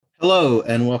Hello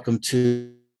and welcome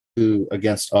to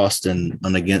Against Austin,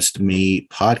 an Against Me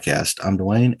podcast. I'm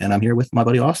Dwayne and I'm here with my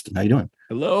buddy Austin. How you doing?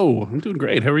 Hello, I'm doing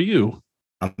great. How are you?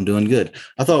 I'm doing good.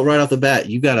 I thought right off the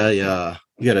bat you got a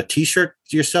t-shirt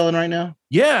you're selling right now?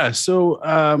 Yeah, so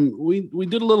we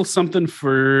did a little something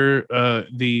for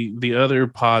the other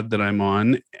pod that I'm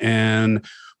on, and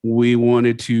we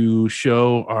wanted to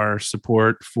show our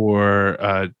support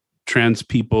for trans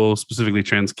people, specifically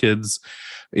trans kids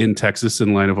in Texas,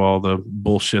 in light of all the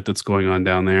bullshit that's going on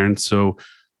down there. And so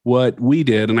what we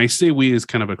did, and I say we as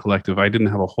kind of a collective, I didn't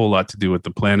have a whole lot to do with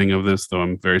the planning of this, though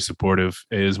I'm very supportive,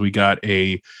 is we got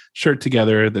a shirt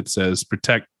together that says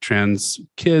protect trans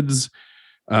kids,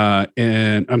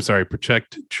 and I'm sorry,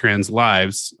 protect trans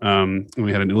lives. And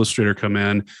we had an illustrator come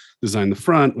in, design the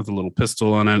front with a little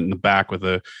pistol on it, and the back with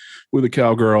a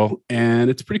cowgirl, and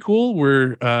it's pretty cool.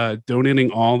 We're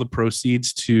donating all the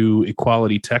proceeds to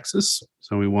Equality Texas.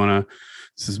 So we want to.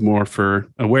 This is more for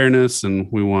awareness, and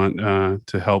we want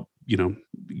to help,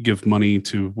 give money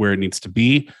to where it needs to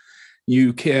be.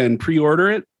 You can pre-order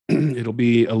it. It'll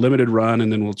be a limited run,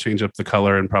 and then we'll change up the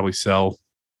color and probably sell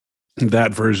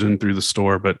that version through the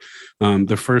store. But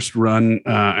the first run,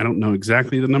 I don't know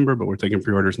exactly the number, but we're taking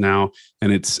pre-orders now,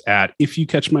 and it's at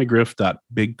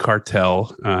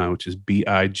ifyoucatchmygriff.bigcartel, which is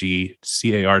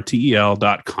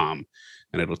BIGCARTEL.com,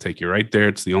 and it'll take you right there.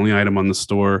 It's the only item on the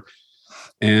store.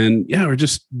 And yeah, we're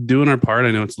just doing our part.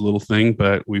 I know it's a little thing,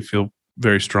 but we feel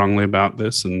very strongly about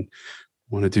this and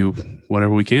want to do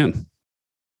whatever we can.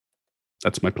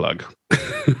 That's my plug.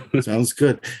 Sounds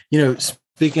good.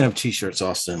 Speaking of t-shirts,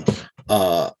 Austin,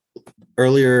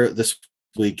 earlier this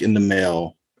week in the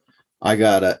mail, I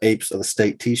got a Apes of the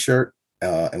State t-shirt,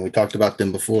 and we talked about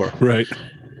them before. Right.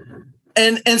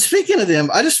 And speaking of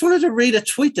them, I just wanted to read a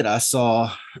tweet that I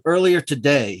saw earlier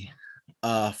today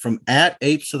from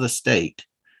 @Apes of the State.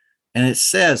 And it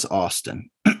says, Austin.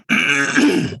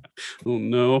 Oh,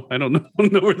 no. I don't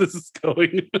know where this is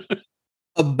going.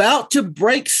 About to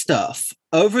break stuff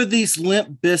over these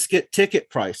Limp Bizkit ticket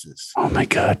prices. Oh, my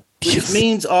God. Which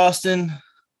means, Austin,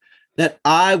 that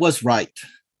I was right.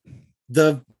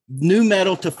 The new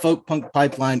metal to folk punk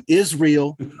pipeline is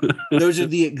real. Those are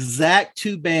the exact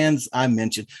two bands I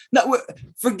mentioned. Now,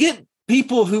 forget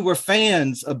people who were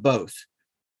fans of both.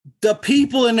 The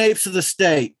people in Apes of the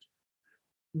State,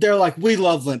 they're like, we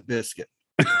love Limp Bizkit.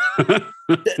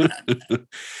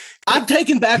 I'm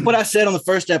taking back what I said on the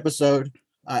first episode.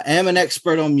 I am an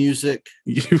expert on music.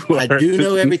 I do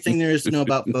know everything there is to know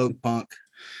about folk punk.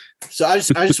 So I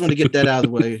just want to get that out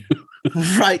of the way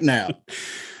right now.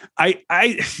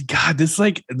 God, this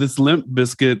Limp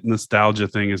Bizkit nostalgia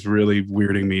thing is really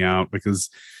weirding me out because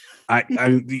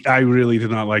I really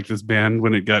did not like this band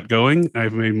when it got going.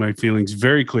 I've made my feelings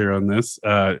very clear on this.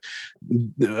 I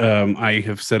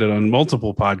have said it on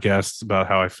multiple podcasts about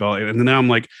how I felt. And now I'm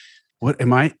like, what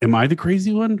am I the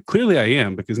crazy one? Clearly I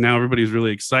am, because now everybody's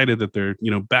really excited that they're,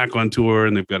 back on tour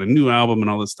and they've got a new album and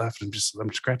all this stuff. And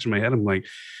I'm scratching my head. I'm like,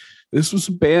 this was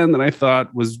a band that I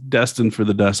thought was destined for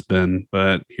the dustbin,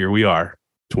 but here we are,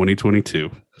 2022,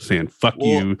 saying fuck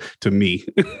you to me.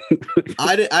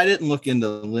 I didn't look into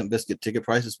Limp Bizkit ticket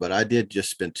prices, but I did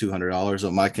just spend $200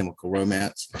 on My Chemical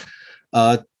Romance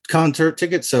concert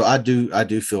tickets. So I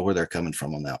do feel where they're coming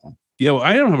from on that one. Yeah, well,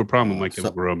 I don't have a problem with My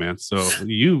Chemical Romance. So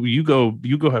you go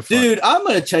have fun. Dude, I'm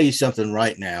going to tell you something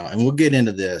right now, and we'll get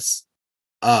into this.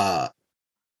 I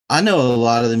know a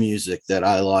lot of the music that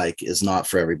I like is not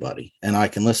for everybody, and I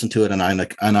can listen to it and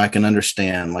I can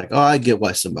understand, like, I get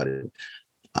why somebody.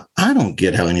 I don't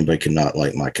get how anybody can not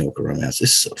like My Chemical Romance.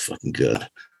 It's so fucking good.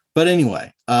 But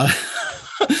anyway,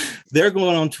 they're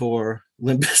going on tour.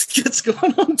 Limp Bizkit's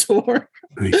going on tour.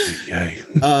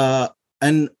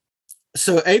 And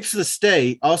so Apes of the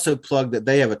State also plugged that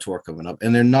they have a tour coming up,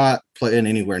 and they're not playing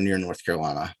anywhere near North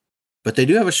Carolina, but they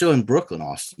do have a show in Brooklyn,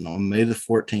 Austin, on May the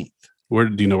 14th. Where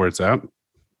do you know where it's at?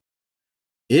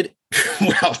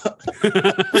 Well,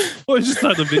 I just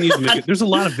thought the venues make it. There's a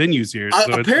lot of venues here.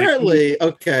 So apparently,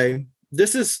 okay.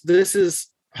 This is.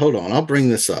 Hold on, I'll bring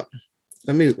this up.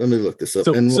 Let me look this up.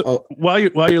 So while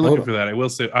you're looking for that, I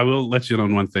will let you in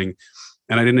on one thing,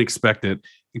 and I didn't expect it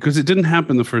because it didn't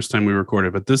happen the first time we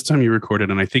recorded, but this time you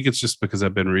recorded, and I think it's just because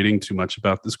I've been reading too much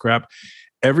about this crap.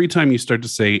 Every time you start to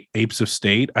say Apes of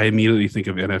State, I immediately think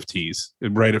of NFTs.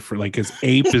 Right, for like, his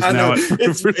ape is now.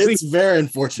 It's very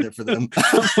unfortunate for them.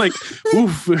 I'm like,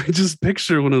 oof! Just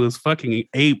picture one of those fucking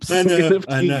apes. I know.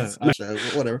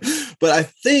 Whatever. But I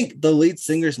think the lead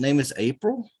singer's name is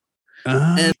April,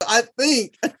 and I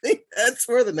think that's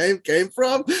where the name came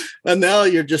from. And now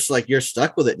you're just like, you're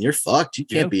stuck with it, and you're fucked. You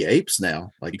can't be apes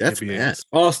now. Like, that's bad.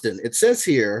 Austin. It says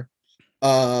here.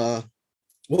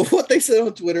 Well, what they said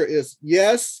on Twitter is,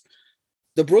 yes,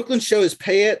 the Brooklyn show is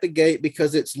pay at the gate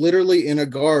because it's literally in a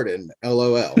garden.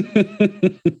 LOL.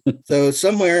 So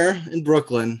somewhere in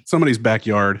Brooklyn, somebody's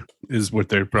backyard is what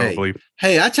they're probably.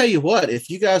 Hey, I tell you what, if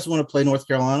you guys want to play North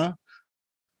Carolina,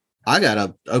 I got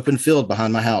an open field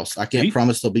behind my house. I can't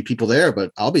promise there'll be people there,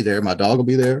 but I'll be there. My dog will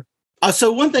be there.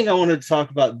 So one thing I wanted to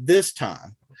talk about this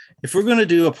time, if we're going to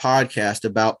do a podcast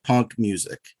about punk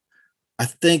music, I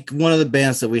think one of the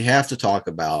bands that we have to talk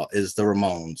about is the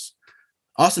Ramones.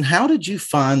 Austin, how did you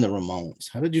find the Ramones?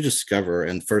 How did you discover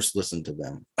and first listen to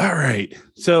them? All right.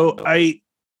 So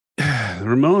the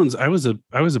Ramones, I was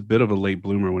a bit of a late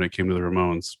bloomer when it came to the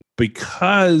Ramones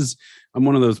because I'm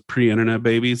one of those pre-internet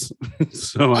babies.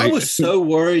 So I was so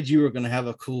worried you were going to have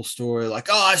a cool story like,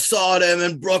 oh, I saw them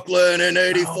in Brooklyn in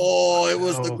 '84. Oh, it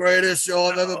was the greatest show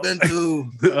I've ever been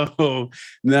to.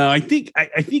 No, I think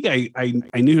I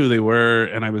knew who they were,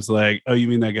 and I was like, oh, you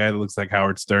mean that guy that looks like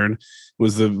Howard Stern?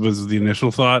 Was the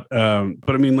initial thought. But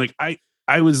I mean, like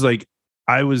I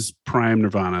was prime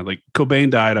Nirvana. Like Cobain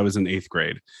died, I was in 8th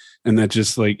grade. And that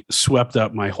just like swept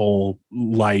up my whole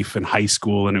life in high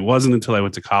school. And it wasn't until I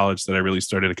went to college that I really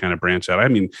started to kind of branch out. I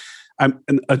mean, I'm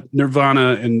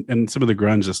Nirvana and some of the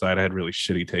grunge aside, I had really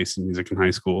shitty taste in music in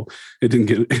high school. It didn't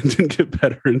get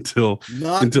better until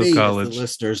college.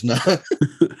 Listeners, no.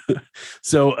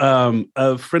 So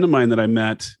a friend of mine that I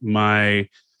met I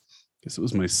guess it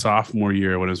was my sophomore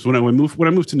year when I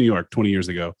moved to New York 20 years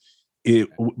ago. It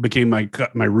became my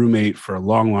roommate for a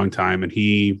long, long time. And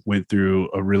he went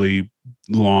through a really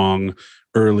long,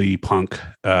 early punk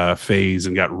phase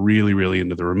and got really, really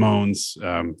into the Ramones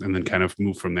and then kind of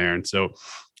moved from there. And so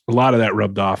a lot of that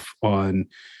rubbed off on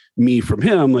me from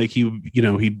him. Like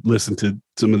he'd listen to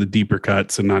some of the deeper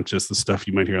cuts and not just the stuff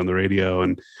you might hear on the radio.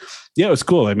 And yeah, it was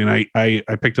cool. I mean, I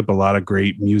picked up a lot of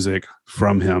great music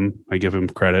from him. I give him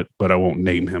credit, but I won't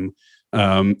name him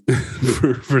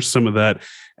for some of that.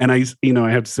 And I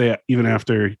have to say, even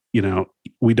after,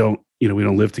 we don't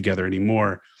live together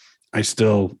anymore, I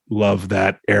still love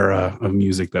that era of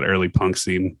music, that early punk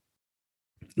scene,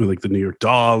 like the New York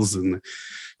Dolls and,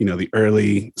 the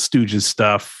early Stooges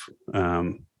stuff.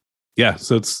 Yeah.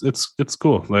 So it's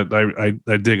cool.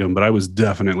 I dig them, but I was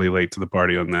definitely late to the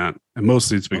party on that. And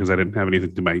mostly it's because I didn't have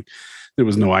anything there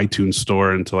was no iTunes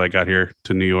store until I got here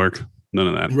to New York. None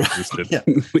of that. Right. Yeah.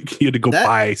 Like you had to go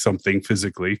buy something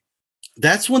physically.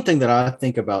 That's one thing that I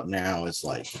think about now is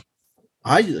like,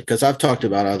 because I've talked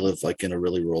about, I live like in a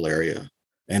really rural area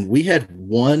and we had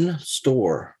one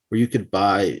store where you could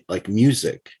buy like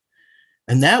music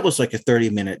and that was like a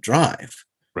 30-minute drive.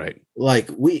 Right.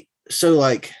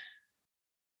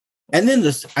 And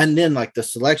then like the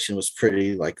selection was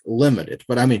pretty like limited,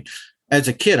 but I mean, as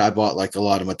a kid, I bought like a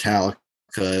lot of Metallica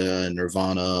and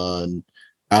Nirvana and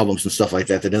albums and stuff like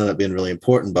that ended up being really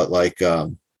important. But like,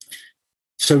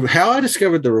 so how I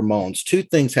discovered the Ramones, two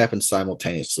things happened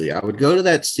simultaneously. I would go to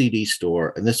that CD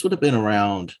store, and this would have been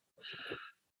around, I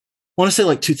want to say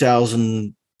like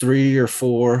 2003 or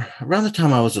 4, around the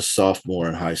time I was a sophomore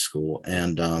in high school.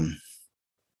 And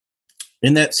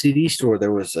in that CD store,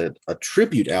 there was a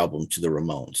tribute album to the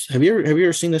Ramones. Have you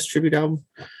ever seen this tribute album?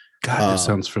 God, this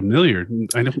sounds familiar.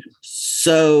 I know.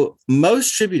 So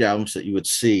most tribute albums that you would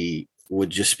see would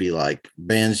just be like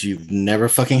bands you've never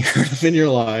fucking heard of in your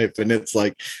life. And it's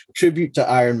like tribute to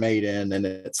Iron Maiden. And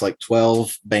it's like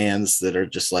 12 bands that are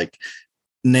just like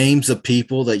names of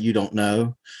people that you don't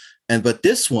know. But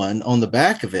this one on the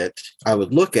back of it, I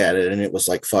would look at it and it was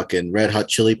like fucking Red Hot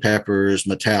Chili Peppers,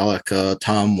 Metallica,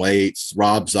 Tom Waits,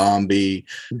 Rob Zombie,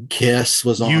 Kiss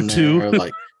was on there.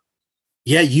 Like,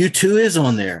 yeah, U2 is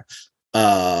on there.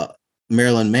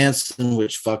 Marilyn Manson,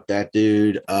 which fuck that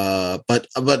dude. But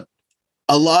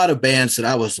a lot of bands that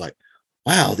I was like,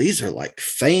 wow, these are like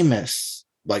famous.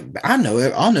 Like I'll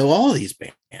know all these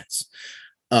bands.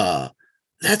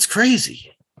 That's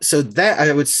crazy. So that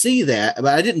I would see that,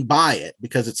 but I didn't buy it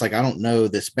because it's like, I don't know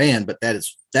this band, but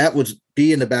that would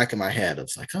be in the back of my head. I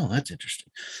was like, oh, that's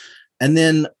interesting. And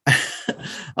then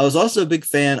I was also a big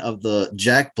fan of the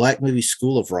Jack Black movie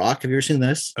School of Rock. Have you ever seen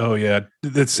this? Oh, yeah.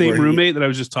 That same roommate that I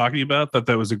was just talking about thought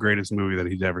that was the greatest movie that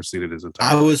he'd ever seen in his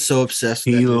entire life. I was so obsessed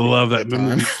with that. He loved that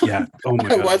movie. Yeah. Oh, my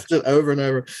God. I watched it over and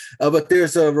over. But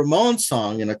there's a Ramones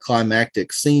song in a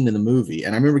climactic scene in the movie.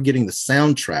 And I remember getting the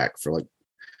soundtrack for like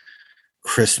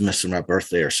Christmas or my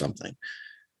birthday or something.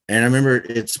 And I remember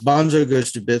it's Bonzo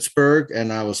Goes to Pittsburgh,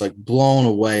 and I was like blown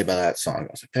away by that song.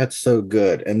 I was like, that's so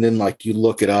good. And then like you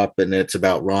look it up and it's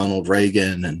about Ronald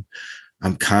Reagan, and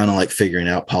I'm kind of like figuring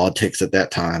out politics at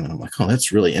that time. And I'm like, oh,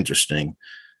 that's really interesting.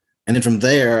 And then from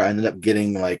there, I ended up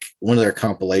getting like one of their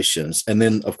compilations. And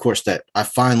then of course that I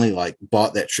finally like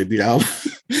bought that tribute album.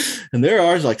 And there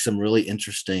are like some really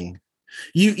interesting.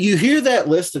 You hear that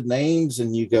list of names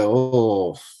and you go,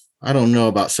 oh, I don't know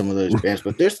about some of those bands,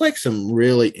 but there's like some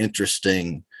really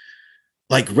interesting,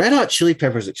 like Red Hot Chili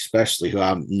Peppers, especially, who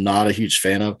I'm not a huge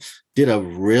fan of, did a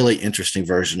really interesting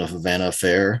version of Havana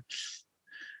Affair.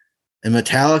 And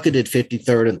Metallica did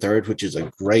 53rd and Third, which is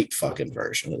a great fucking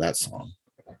version of that song.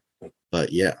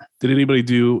 But yeah. Did anybody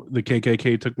do the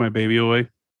KKK Took My Baby Away?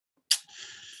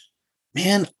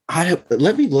 Man,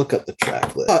 let me look up the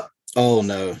track list. Oh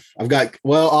no.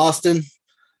 Austin,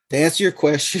 to answer your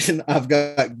question, I've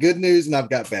got good news and I've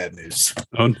got bad news.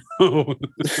 Oh no.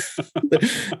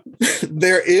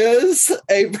 There is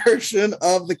a version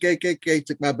of the KKK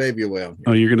Took My Baby Away on here.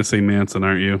 Oh, you're gonna say Manson,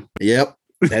 aren't you? Yep.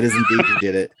 That is indeed who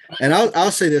did it. And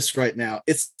I'll say this right now.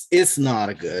 It's not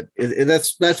a good.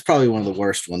 That's probably one of the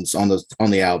worst ones on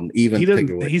the album. Even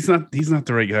he's not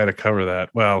the right guy to cover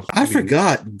that. Well, I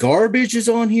forgot. Garbage is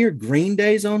on here. Green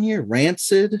Day's on here.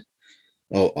 Rancid.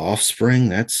 Oh, Offspring.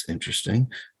 That's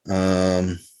interesting.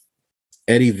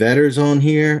 Eddie Vedder's on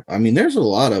here. I mean, there's a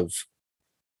lot of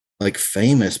like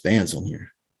famous bands on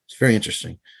here. It's very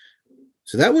interesting.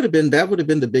 So that would have been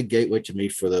the big gateway to me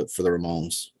for the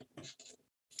Ramones.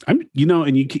 And you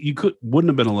wouldn't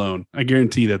have been alone. I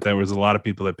guarantee that there was a lot of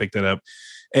people that picked it up.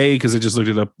 A, because they just looked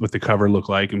it up what the cover looked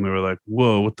like, and we were like,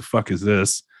 "Whoa, what the fuck is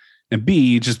this?" And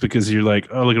B, just because you're like,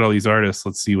 "Oh, look at all these artists.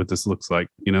 Let's see what this looks like."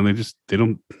 You know, they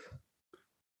don't.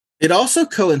 It also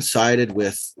coincided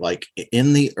with like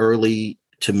in the early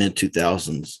to mid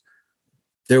 2000s,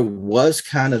 there was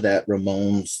kind of that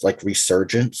Ramones like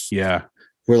resurgence. Yeah.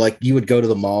 Where like you would go to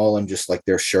the mall and just like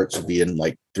their shirts would be in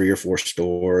like 3 or 4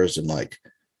 stores, and like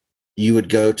you would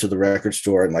go to the record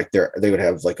store and like they would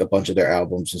have like a bunch of their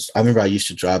albums. I remember I used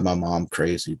to drive my mom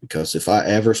crazy because if I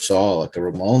ever saw like a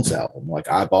Ramones album, like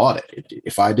I bought it.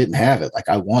 If I didn't have it, like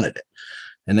I wanted it.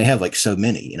 And they have like so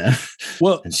many, you know.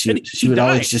 Well, and she would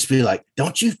always just be like,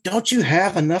 don't you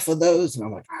have enough of those? And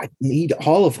I'm like, I need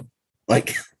all of them.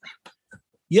 Like,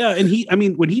 yeah.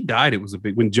 And when he died,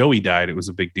 when Joey died, it was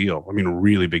a big deal. I mean, a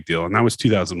really big deal. And that was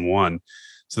 2001.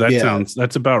 So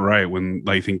that's about right. When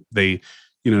I think they,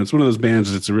 it's one of those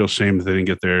bands. It's a real shame that they didn't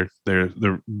get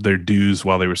their dues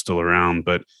while they were still around.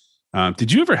 But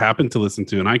did you ever happen to listen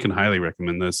to, and I can highly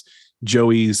recommend this,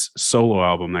 Joey's solo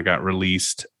album that got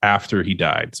released after he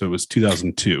died? So it was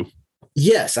 2002.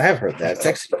 Yes, I have heard that. It's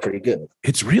actually pretty good.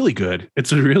 It's really good.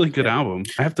 It's a really good album.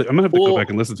 I'm gonna have to go back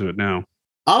and listen to it now.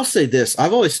 I'll say this.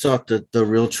 I've always thought that the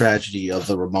real tragedy of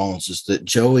the Ramones is that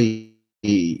Joey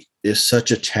is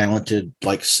such a talented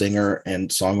like singer and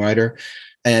songwriter,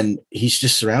 and he's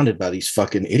just surrounded by these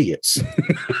fucking idiots.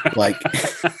 Like,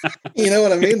 you know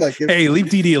what I mean? Like, hey, leave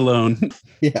Dee alone.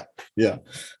 Yeah,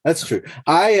 that's true.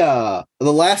 The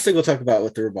last thing we'll talk about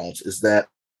with the Ramones is that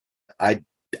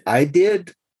I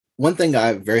did one thing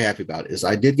I'm very happy about is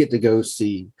I did get to go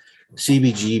see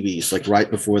CBGB's like right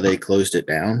before they closed it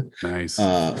down. Nice.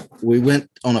 We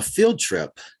went on a field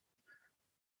trip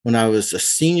when I was a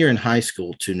senior in high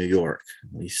school to New York.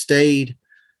 We stayed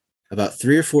about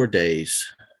 3 or 4 days.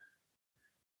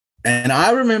 And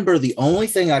I remember the only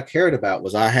thing I cared about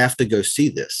was I have to go see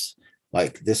this.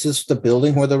 Like, this is the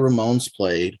building where the Ramones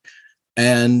played.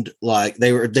 And like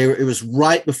it was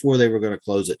right before they were going to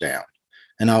close it down.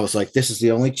 And I was like, this is the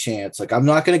only chance. Like, I'm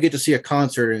not going to get to see a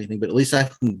concert or anything, but at least I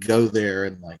can go there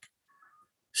and like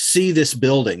see this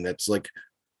building. That's like,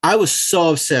 I was so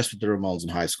obsessed with the Ramones in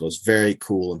high school. It's very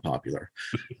cool and popular.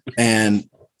 And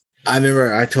I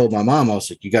remember I told my mom, I was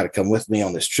like, you got to come with me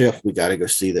on this trip. We got to go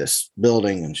see this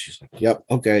building. And she's like, yep.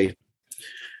 Okay.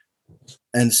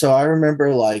 And so I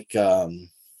remember like,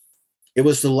 it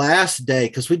was the last day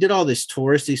because we did all this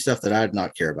touristy stuff that I did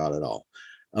not care about at all.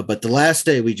 But the last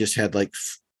day we just had like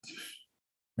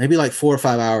maybe like 4 or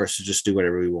 5 hours to just do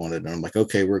whatever we wanted. And I'm like,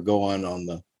 okay, we're going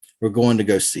to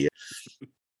go see it.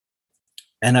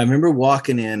 And I remember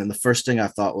walking in, and the first thing I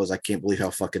thought was, I can't believe how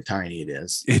fucking tiny it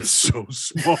is. It's so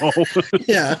small.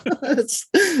 Yeah.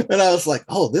 And I was like,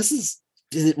 oh,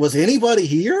 was anybody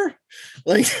here?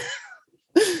 Like,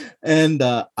 and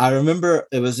I remember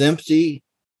it was empty,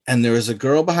 and there was a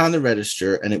girl behind the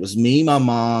register, and it was me, my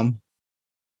mom,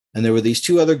 and there were these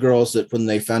 2 other girls that when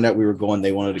they found out we were going,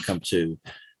 they wanted to come too.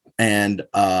 And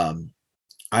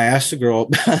I asked the girl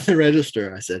behind the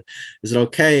register, I said, is it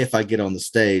okay if I get on the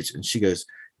stage? And she goes,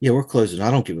 yeah, we're closing. I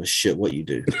don't give a shit what you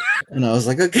do. And I was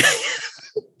like, okay.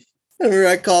 I remember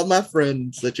I called my friend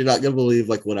and said, you're not going to believe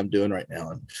like what I'm doing right now.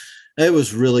 And it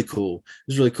was really cool.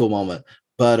 It was a really cool moment.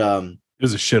 But it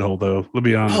was a shithole though. Let's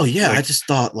be honest. Oh yeah. Like, I just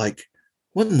thought like,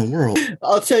 what in the world?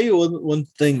 I'll tell you one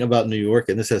thing about New York,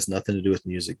 and this has nothing to do with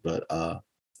music, but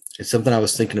it's something I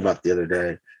was thinking about the other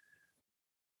day.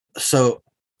 So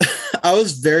I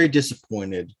was very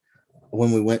disappointed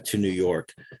when we went to New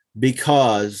York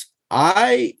because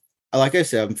like I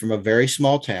said, I'm from a very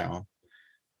small town,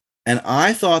 and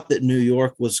I thought that New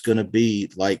York was going to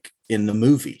be like in the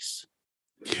movies.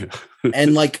 Yeah.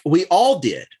 And like we all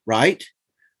did, right?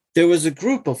 There was a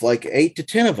group of like 8 to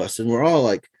 10 of us, and we're all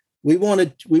like, we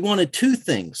wanted two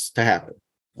things to happen.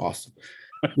 Awesome.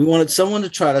 We wanted someone to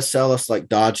try to sell us like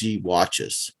dodgy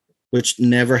watches, which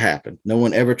never happened. No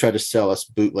one ever tried to sell us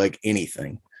bootleg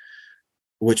anything,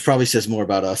 which probably says more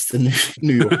about us than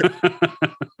New York.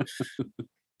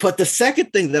 But the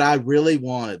second thing that I really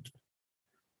wanted,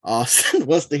 Austin,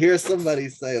 was to hear somebody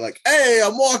say like, "Hey,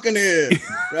 I'm walking in,"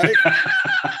 right?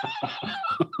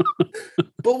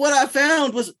 But what I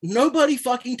found was nobody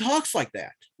fucking talks like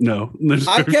that. No.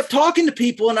 I kept talking to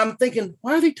people and I'm thinking,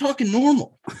 why are they talking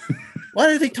normal?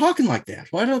 Why are they talking like that?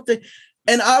 Why don't they?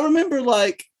 And I remember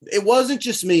like, it wasn't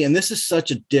just me. And this is such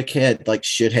a dickhead, like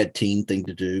shithead teen thing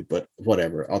to do, but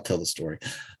whatever. I'll tell the story.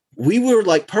 We were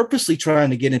like purposely trying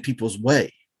to get in people's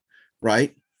way.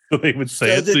 Right. They would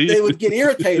say so that they would get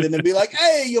irritated and be like,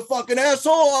 "Hey, you fucking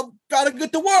asshole, I've got to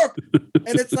get to work."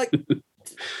 And it's like,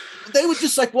 they would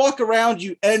just like walk around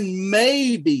you and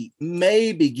maybe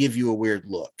give you a weird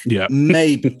look. Yeah.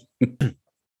 Maybe.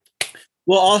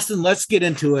 Well, Austin, let's get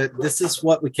into it. This is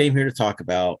what we came here to talk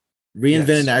about.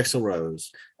 Reinventing Axl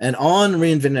Rose. And on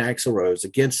Reinventing Axl Rose,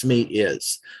 against me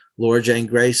is Laura Jane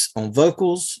Grace on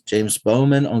vocals, James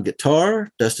Bowman on guitar,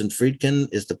 Dustin Friedkin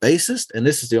is the bassist, and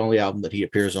this is the only album that he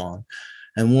appears on,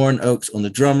 and Warren Oakes on the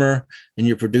drummer, and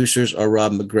your producers are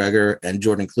Rob McGregor and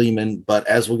Jordan Kleeman. But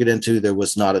as we'll get into, there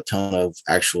was not a ton of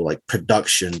actual like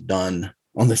production done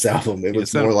on this album. It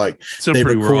was more like they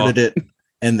recorded it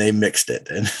and they mixed it,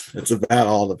 and it's about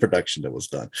all the production that was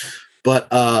done. But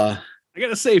I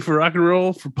gotta say, for rock and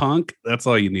roll, for punk, that's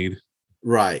all you need.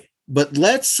 Right. But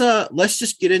let's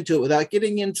just get into it without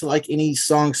getting into like any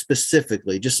song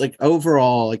specifically, just like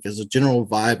overall, like as a general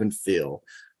vibe and feel.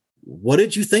 What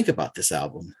did you think about this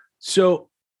album? So,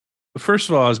 first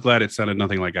of all, I was glad it sounded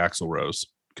nothing like Axl Rose,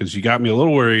 because you got me a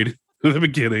little worried at the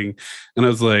beginning, and I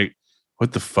was like,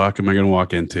 what the fuck am I going to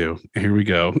walk into? Here we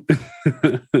go.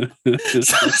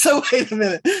 so wait a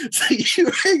minute. So you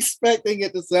were expecting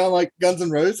it to sound like Guns N'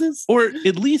 Roses? Or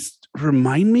at least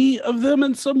remind me of them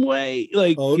in some way.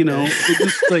 Like, you know,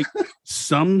 just like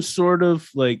some sort of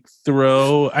like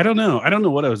throw. I don't know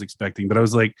what I was expecting, but I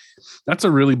was like, that's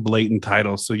a really blatant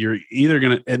title. So you're either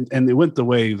going to, and it went the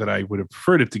way that I would have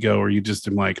preferred it to go, or you just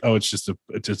am like, oh, it's just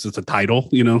a title,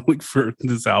 you know, like for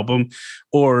this album,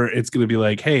 or it's going to be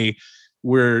like, hey,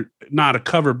 we're not a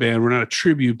cover band, we're not a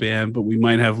tribute band, but we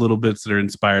might have little bits that are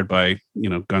inspired by, you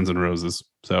know, Guns N' Roses.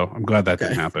 So I'm glad that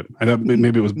didn't happen. I thought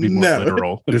maybe it was more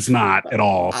literal, but it's not at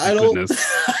all. I don't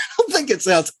think it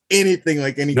sounds anything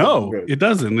like any. No, it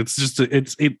doesn't. It's just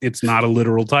it's not a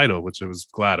literal title, which I was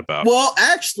glad about. Well,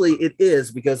 actually, it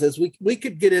is, because as we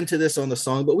could get into this on the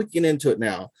song, but we can get into it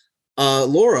now.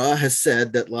 Laura has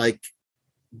said that like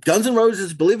Guns N'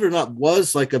 Roses, believe it or not,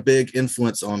 was like a big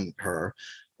influence on her.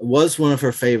 Was one of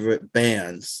her favorite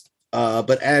bands.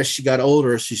 But as she got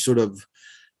older, she sort of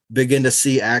began to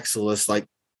see Axl as like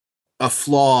a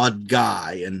flawed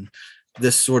guy and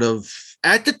this sort of,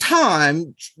 at the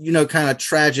time, you know, kind of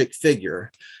tragic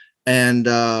figure. And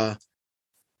so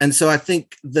I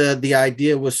think the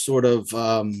idea was sort of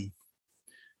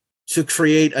to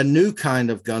create a new kind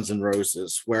of Guns N'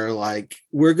 Roses, where like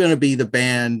we're going to be the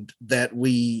band that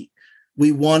we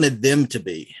wanted them to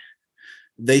be.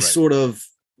 They sort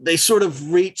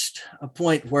of reached a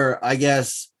point where I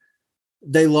guess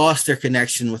they lost their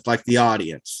connection with like the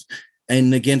audience.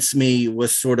 And Against Me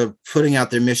was sort of putting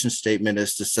out their mission statement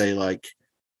as to say like,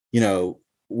 you know,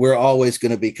 we're always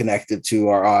going to be connected to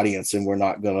our audience and we're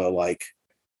not going to like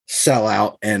sell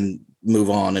out and move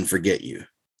on and forget you.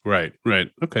 Right.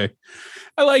 Okay.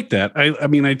 I like that. I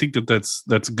mean, I think that's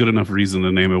a good enough reason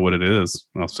to name it what it is.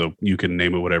 Also, you can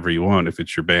name it whatever you want if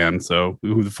it's your band. So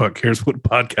who the fuck cares what a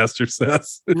podcaster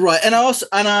says? Right. And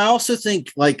I also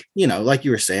think, like, you know, like you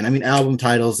were saying, I mean, album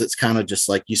titles, it's kind of just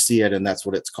like you see it and that's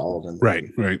what it's called. And right.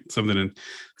 Something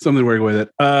working with it.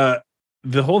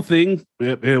 The whole thing,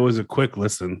 it was a quick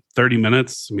listen, 30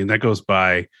 minutes. I mean, that goes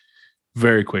by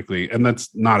very quickly, and that's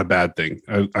not a bad thing.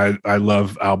 I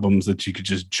love albums that you could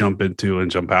just jump into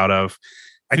and jump out of.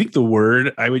 I think the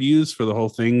word I would use for the whole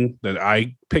thing that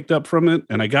I picked up from it,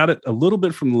 and I got it a little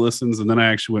bit from the listens, and then I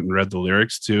actually went and read the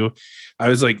lyrics too. I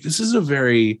was like, this is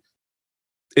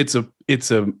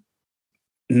it's a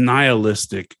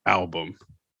nihilistic album,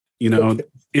 you know.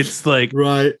 It's like,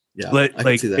 right, yeah, like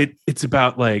it's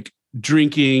about like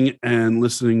drinking and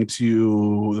listening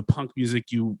to the punk music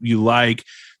you like,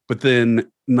 but then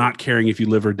not caring if you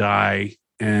live or die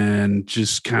and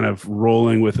just kind of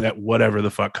rolling with that, whatever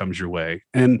the fuck comes your way.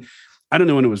 And I don't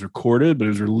know when it was recorded, but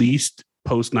it was released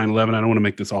post 9/11. I don't want to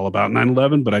make this all about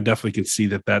 9/11, but I definitely can see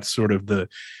that that's sort of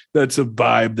that's a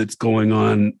vibe that's going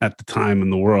on at the time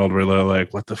in the world where they're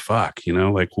like, what the fuck,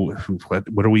 like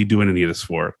what are we doing any of this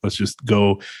for? Let's just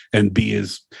go and be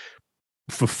as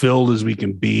fulfilled as we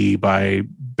can be by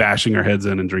bashing our heads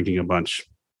in and drinking a bunch.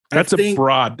 That's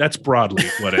broadly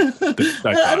what it.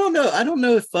 I don't know. I don't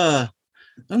know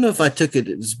if I took it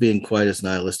as being quite as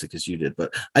nihilistic as you did,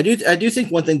 but I do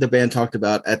think one thing the band talked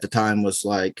about at the time was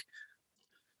like,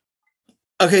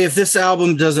 okay, if this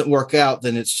album doesn't work out,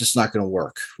 then it's just not going to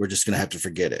work. We're just going to have to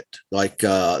forget it. Like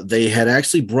they had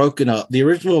actually broken up. The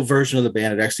original version of the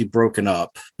band had actually broken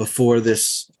up before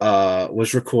this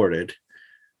was recorded.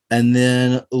 And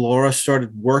then Laura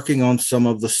started working on some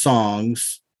of the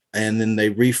songs, and then they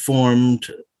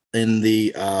reformed in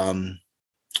the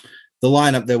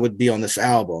lineup that would be on this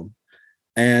album.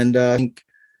 And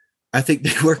I think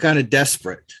they were kind of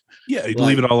desperate. Yeah, you'd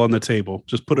leave it all on the table.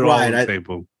 Just put it all on the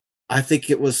table. I think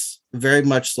it was very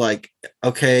much like,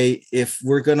 okay, if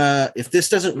this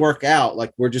doesn't work out,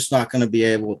 like we're just not going to be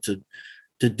able to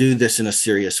do this in a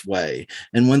serious way.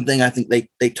 And one thing I think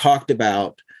they talked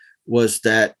about was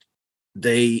that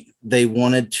they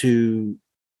wanted to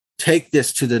take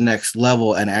this to the next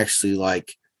level and actually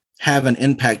like have an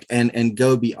impact and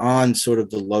go beyond sort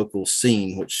of the local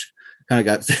scene, which kind of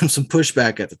got them some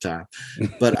pushback at the time.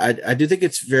 But I do think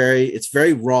it's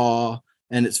very raw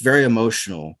and it's very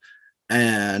emotional.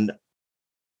 And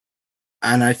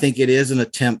I think it is an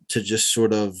attempt to just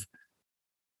sort of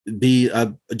be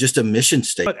just a mission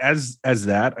statement. But as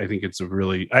that, I think it's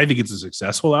a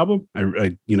successful album.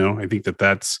 I think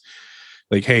that's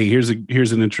like, hey, here's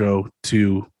an intro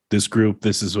to this group.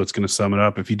 This is what's going to sum it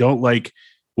up. If you don't like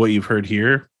what you've heard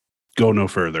here, go no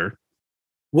further.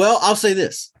 Well, I'll say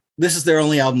this. This is their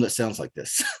only album that sounds like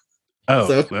this. Oh,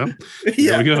 so, well,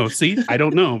 there we go. See, I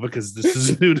don't know because this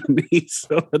is new to me.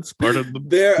 So that's part of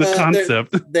the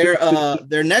concept.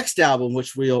 Their next album,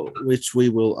 which we'll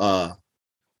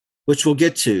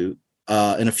get to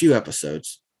in a few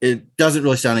episodes, it doesn't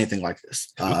really sound anything like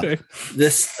this. Okay.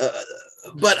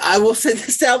 But I will say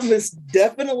this album is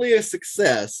definitely a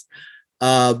success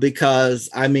because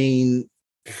I mean,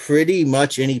 pretty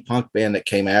much any punk band that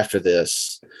came after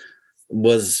this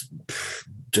was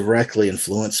directly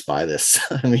influenced by this.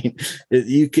 I mean,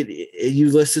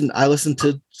 I listen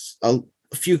to a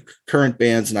few current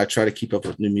bands and I try to keep up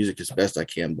with new music as best I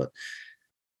can. But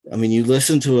I mean, you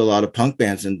listen to a lot of punk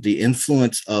bands and the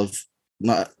influence of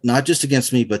not just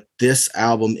Against Me, but this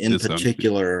album in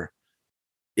particular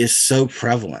is so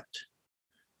prevalent.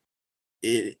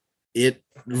 It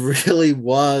really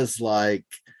was like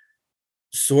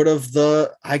sort of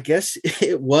I guess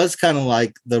it was kind of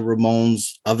like the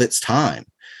Ramones of its time.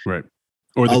 Right.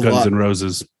 Or the Guns N'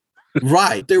 Roses.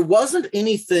 Right. There wasn't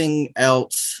anything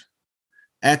else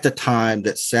at the time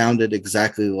that sounded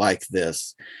exactly like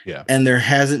this. Yeah. And there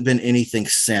hasn't been anything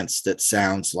since that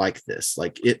sounds like this.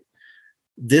 Like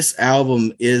this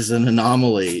album is an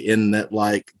anomaly in that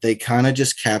like they kind of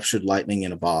just captured lightning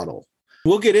in a bottle.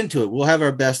 We'll get into it. We'll have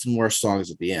our best and worst songs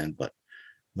at the end, but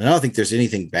I don't think there's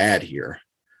anything bad here.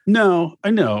 No,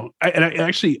 I know.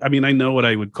 I know what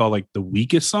I would call like the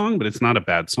weakest song, but it's not a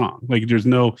bad song. Like there's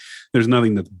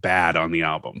nothing that's bad on the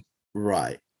album.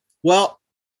 Right. Well,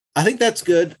 I think that's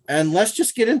good. And let's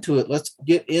just get into it. Let's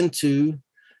get into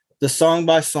the song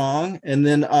by song. And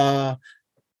then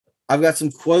I've got some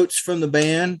quotes from the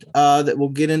band that we'll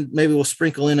get in. Maybe we'll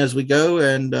sprinkle in as we go,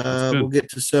 and we'll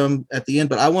get to some at the end.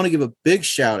 But I want to give a big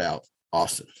shout out,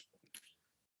 Austin,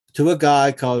 to a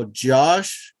guy called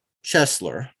Josh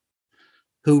Chesler,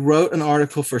 who wrote an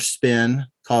article for Spin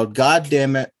called "God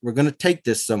Damn It, We're Going to Take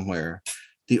This Somewhere: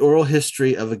 The Oral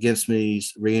History of Against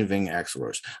Me's Reinventing Axl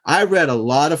Rose." I read a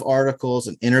lot of articles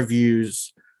and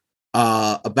interviews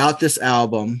about this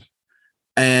album,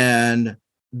 and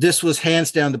this was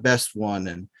hands down the best one.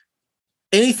 And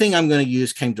anything I'm going to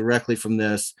use came directly from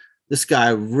this. This guy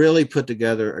really put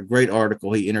together a great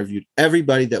article. He interviewed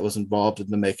everybody that was involved in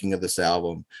the making of this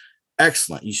album.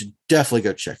 Excellent. You should definitely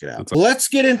go check it out. Let's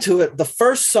get into it. The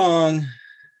first song,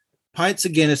 Pints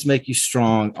of Guinness Make You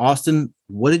Strong. Austin,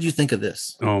 what did you think of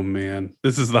this? Oh, man.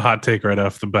 This is the hot take right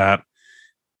off the bat.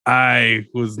 I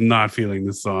was not feeling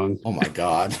this song. Oh, my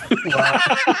God.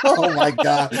 Oh, my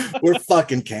God. We're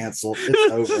fucking canceled.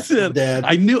 It's over. Dead.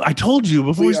 I told you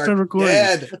before we started recording.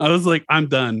 Dead. I was like, I'm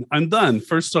done.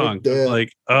 First song.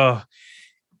 Like,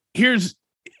 here's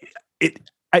it.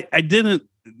 I didn't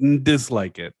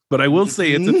dislike it, but I will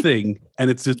say it's a thing, and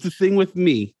it's just a thing with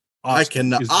me. I Austin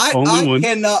cannot. is the only I one.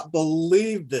 cannot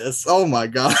believe this. Oh my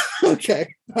god.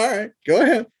 Okay. All right. Go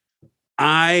ahead.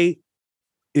 I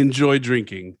enjoy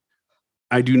drinking.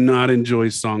 I do not enjoy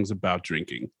songs about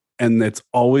drinking. And that's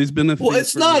always been a thing. Well,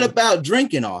 it's not me. about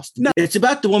drinking, Austin. No. It's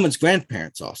about the woman's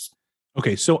grandparents, Austin.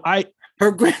 Okay, so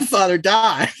her grandfather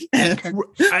died. And her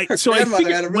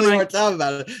grandmother had a really hard time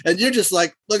about it. And you're just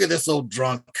like, look at this old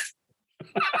drunk.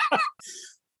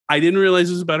 I didn't realize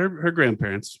it was about her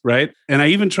grandparents, right? And I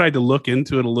even tried to look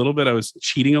into it a little bit. I was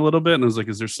cheating a little bit, and I was like,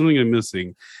 "Is there something I'm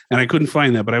missing?" And I couldn't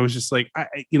find that. But I was just like,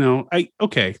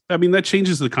 okay. I mean, that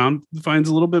changes the confines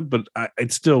a little bit, but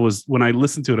it still was. When I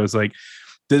listened to it, I was like,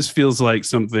 "This feels like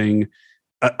something."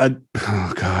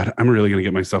 Oh God, I'm really gonna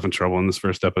get myself in trouble in this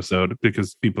first episode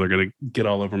because people are gonna get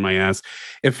all over my ass.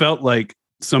 It felt like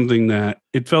something that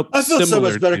I felt so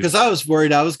much better because I was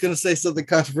worried I was going to say something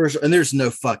controversial, and there's no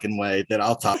fucking way that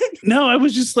I'll talk. No, I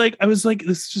was like,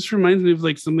 this just reminds me of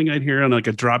like something I'd hear on like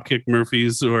a Dropkick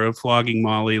Murphys or a Flogging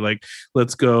Molly. Like,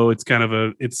 let's go. It's kind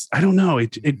of I don't know.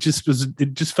 It just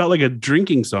felt like a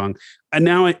drinking song. And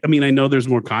now, I mean, I know there's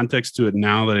more context to it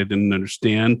now that I didn't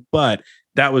understand, but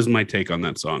that was my take on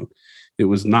that song. It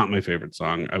was not my favorite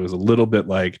song. I was a little bit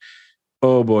like,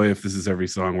 oh boy, if this is every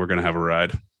song, we're going to have a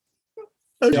ride.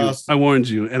 I warned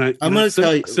you, and I'm going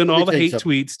to send all the hate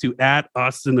tweets to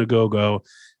 @AustinAgogo.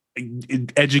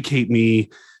 Educate me,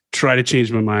 try to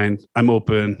change my mind. I'm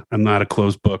open. I'm not a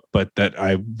closed book, but that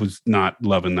I was not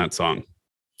loving that song.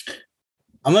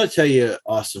 I'm going to tell you,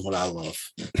 Austin, what I love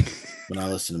when I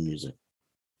listen to music.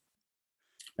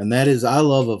 And that is, I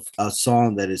love a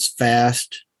song that is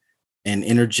fast and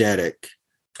energetic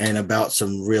and about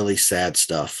some really sad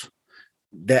stuff.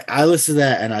 That I listen to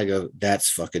that and I go, that's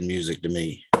fucking music to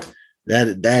me.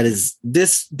 That is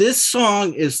this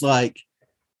song is like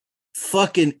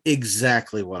fucking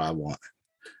exactly what I want.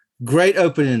 Great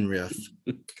opening riff.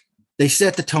 They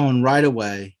set the tone right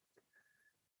away.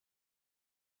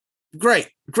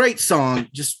 Great song.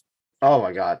 Just, oh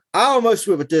my God. I almost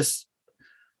went with this.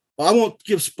 Well, I won't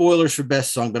give spoilers for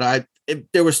best song, but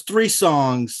there was 3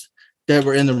 songs that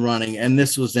were in the running, and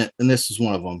this was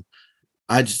one of them.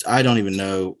 I don't even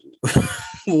know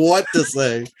what to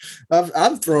say.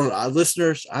 I'm thrown.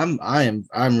 Listeners, I'm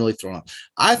really thrown off.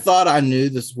 I thought I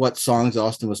knew what songs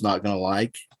Austin was not going to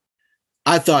like.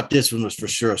 I thought this one was for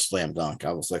sure a slam dunk.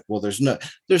 I was like, well, there's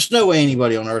no way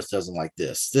anybody on earth doesn't like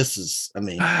this. This is, I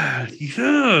mean,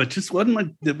 it just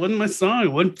wasn't my song. I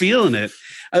wasn't feeling it.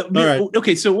 Right.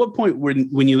 Okay, so at what point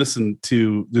when you listened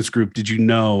to this group did you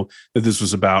know that this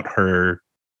was about her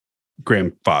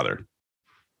grandfather?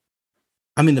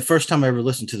 I mean, the first time I ever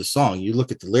listened to the song, you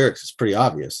look at the lyrics, it's pretty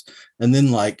obvious. And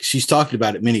then, like, she's talked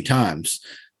about it many times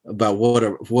about what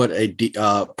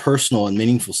a personal and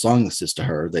meaningful song this is to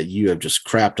her that you have just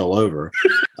crapped all over.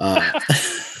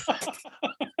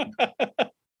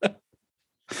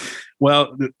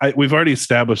 Well, we've already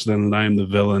established then that I am the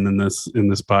villain in this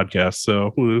podcast,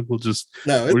 so we'll just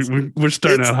we're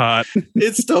starting out hot.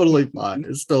 It's totally fine.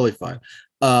 It's totally fine.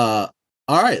 All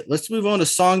right, let's move on to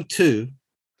song 2.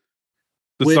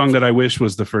 The song that I wish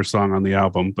was the first song on the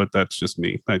album, but that's just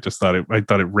me. I thought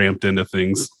it ramped into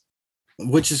things.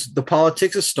 Which is The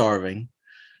Politics of Starving.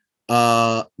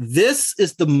 This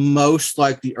is the most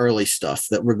like the early stuff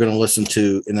that we're going to listen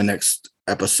to in the next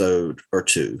episode or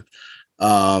 2.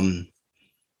 And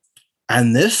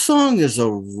this song is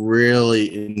a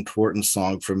really important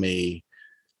song for me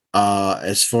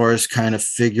as far as kind of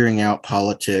figuring out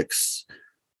politics.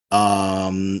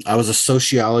 I was a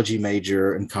sociology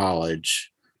major in college,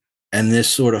 and this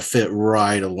sort of fit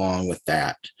right along with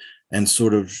that and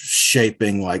sort of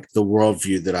shaping like the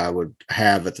worldview that I would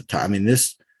have at the time. I mean,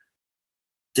 this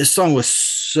song was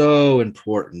so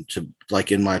important to like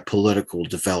in my political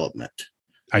development.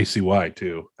 I see why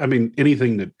too. I mean,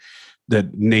 anything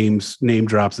that name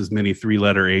drops as many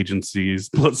 3-letter agencies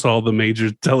plus all the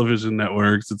major television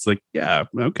networks. It's like, yeah,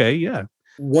 okay, yeah.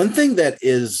 One thing that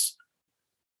is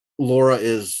Laura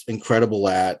is incredible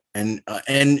at, and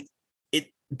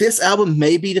this album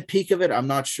may be the peak of it. I'm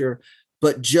not sure,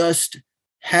 but just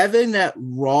having that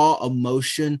raw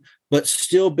emotion, but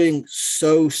still being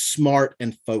so smart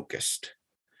and focused.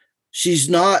 She's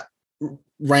not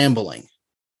rambling.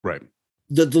 Right.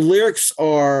 The lyrics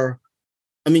are,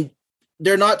 I mean,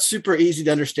 they're not super easy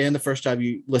to understand the first time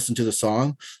you listen to the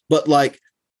song, but like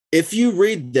if you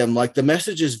read them, like the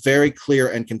message is very clear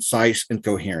and concise and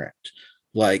coherent.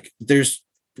 Like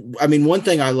one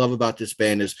thing I love about this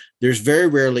band is there's very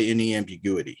rarely any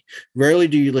ambiguity. Rarely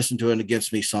do you listen to an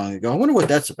Against Me song and go, I wonder what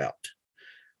that's about.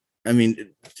 I mean,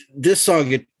 this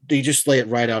song, they just lay it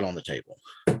right out on the table.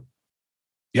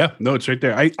 Yeah, no, it's right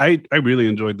there. I really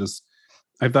enjoyed this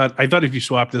I thought if you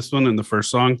swap this one and the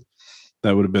first song,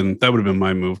 that would have been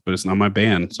my move, but it's not my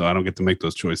band, so I don't get to make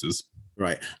those choices.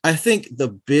 Right. I think the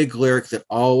big lyric that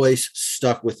always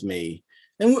stuck with me,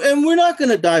 and we're not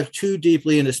going to dive too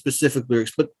deeply into specific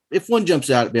lyrics, but if one jumps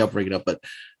out at me, I'll bring it up. But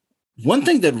one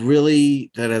thing that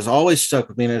has always stuck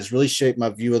with me and has really shaped my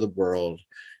view of the world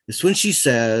is when she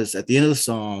says at the end of the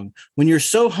song, when you're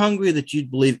so hungry that you'd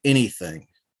believe anything,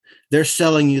 they're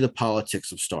selling you the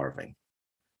politics of starving.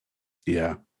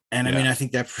 Yeah. And I Yeah. mean, I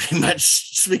think that pretty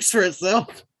much speaks for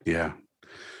itself. Yeah.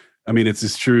 I mean, it's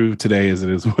as true today as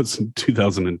it was in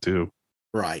 2002.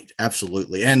 Right.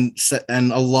 Absolutely. And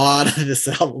a lot of this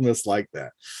album is like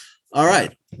that. All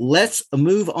right. Let's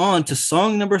move on to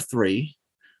song number 3,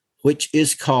 which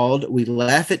is called We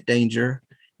Laugh at Danger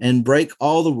and Break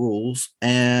All the Rules.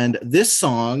 And this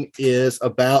song is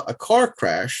about a car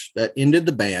crash that ended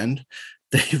the band.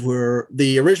 They were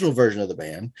the original version of the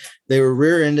band. They were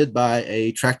rear-ended by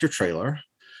a tractor trailer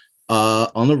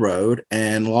on the road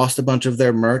and lost a bunch of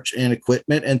their merch and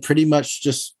equipment and pretty much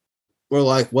just were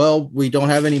like, well, we don't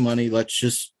have any money. Let's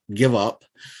just give up.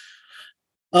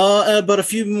 But a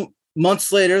few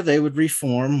months later, they would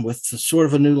reform with sort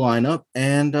of a new lineup,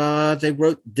 and they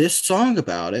wrote this song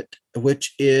about it,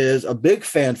 which is a big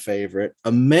fan favorite,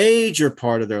 a major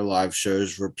part of their live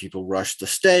shows where people rush the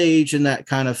stage and that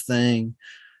kind of thing.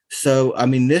 So, I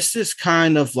mean, this is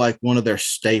kind of like one of their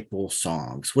staple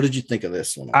songs. What did you think of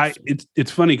this one?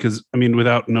 It's funny because, I mean,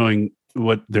 without knowing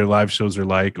what their live shows are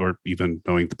like or even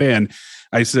knowing the band,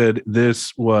 I said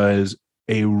this was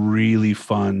a really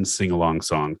fun sing-along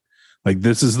song. Like,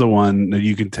 this is the one that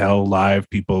you can tell live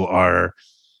people are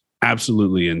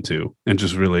absolutely into and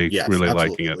just really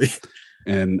liking it.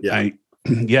 And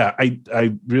yeah.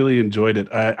 I really enjoyed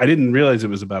it. I didn't realize it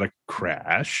was about a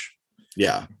crash.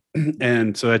 Yeah.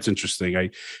 And so that's interesting.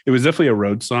 It was definitely a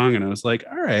road song, and I was like,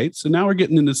 all right, so now we're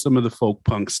getting into some of the folk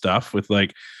punk stuff with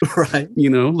like, right,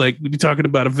 like we'd be talking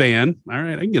about a van. All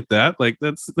right, I can get that. Like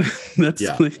that's like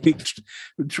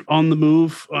on the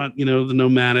move, the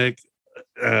nomadic,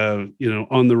 on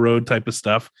the road type of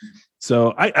stuff.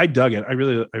 So I dug it. I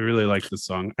really liked this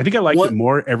song. I think I liked it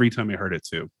more every time I heard it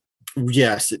too.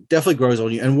 Yes, it definitely grows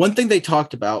on you. And one thing they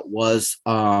talked about was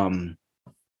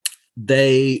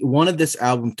they wanted this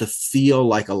album to feel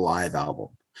like a live album.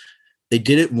 They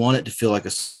didn't want it to feel like a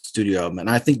studio album. And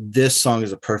I think this song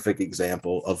is a perfect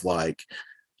example of like,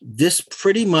 this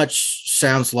pretty much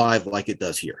sounds live like it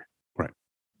does here. Right.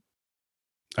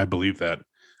 I believe that.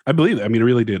 I mean, it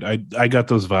really did. I got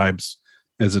those vibes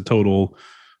as a total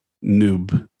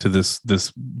noob to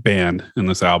this band and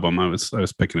this album. I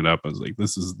was picking it up. I was like,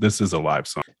 this is a live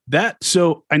song.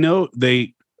 So I know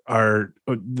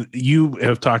you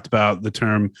have talked about the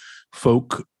term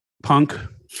folk punk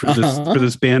for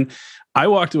this band. I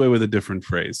walked away with a different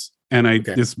phrase, and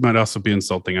this might also be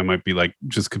insulting. I might be like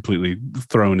just completely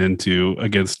thrown into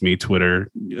against me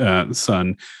Twitter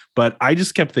son, but I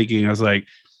just kept thinking, I was like,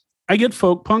 I get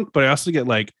folk punk, but I also get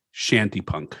like shanty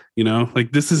punk,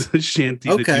 like this is a shanty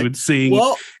that you would sing.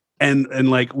 Well, and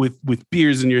like with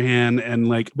beers in your hand, and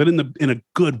like, but in a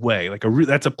good way, like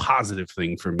that's a positive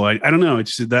thing for me. Like, I don't know.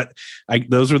 It's just that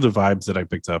those were the vibes that I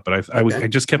picked up, but I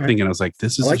just kept thinking, I was like,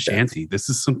 this is a shanty. This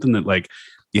is something that like,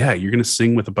 yeah, you're going to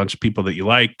sing with a bunch of people that you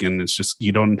like. And it's just,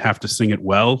 you don't have to sing it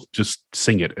well, just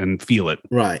sing it and feel it.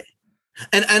 Right.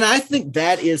 And I think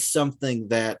that is something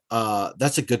that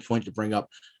that's a good point to bring up.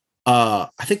 I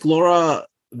think Laura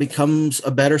becomes a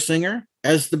better singer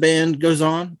as the band goes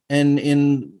on, and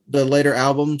in the later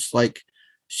albums, like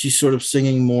she's sort of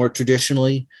singing more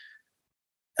traditionally,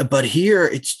 but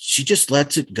here she just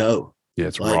lets it go. Yeah,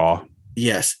 it's like, raw.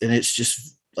 Yes, and it's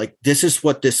just like, this is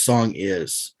what this song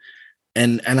is,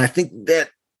 and I think that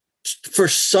for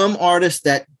some artists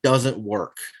that doesn't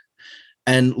work,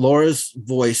 and Laura's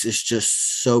voice is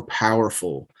just so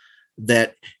powerful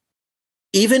that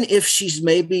even if she's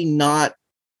maybe not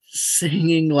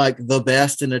singing like the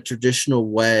best in a traditional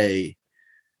way,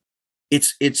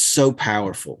 it's so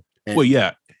powerful. And well,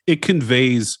 yeah, it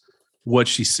conveys what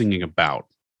she's singing about,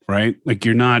 right? Like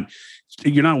you're not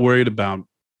worried about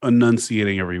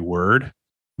enunciating every word,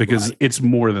 because it's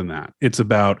more than that. It's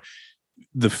about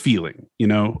the feeling,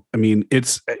 I mean,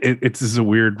 it's this is a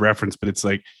weird reference, but it's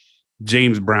like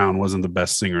James Brown wasn't the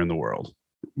best singer in the world,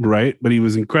 right? But he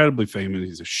was incredibly famous.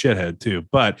 He's a shithead too,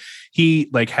 but he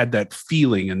like had that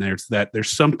feeling, and there's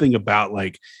something about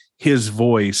like his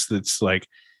voice that's like,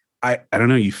 I don't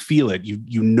know, you feel it,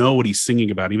 you know what he's singing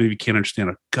about, even if you can't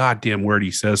understand a goddamn word he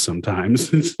says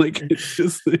sometimes. It's like, it's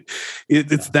just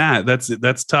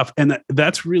that's tough, and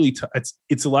that's really tough.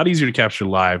 It's a lot easier to capture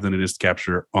live than it is to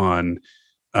capture on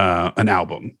an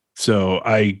album. So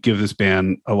I give this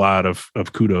band a lot of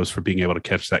kudos for being able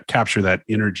to capture that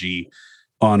energy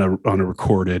on a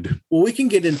recorded. Well, we can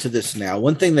get into this now.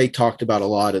 One thing they talked about a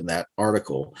lot in that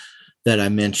article that I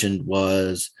mentioned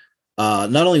was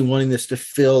not only wanting this to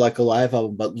feel like a live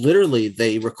album, but literally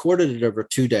they recorded it over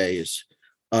 2 days.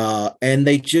 And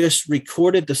they just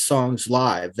recorded the songs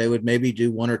live. They would maybe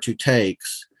do 1 or 2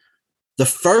 takes. The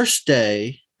first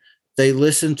day, they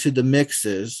listened to the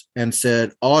mixes and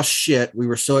said, "Oh shit, we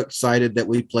were so excited that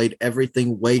we played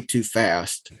everything way too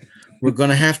fast. We're going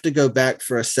to have to go back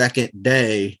for a second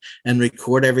day and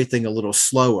record everything a little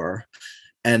slower."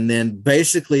 And then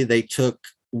basically they took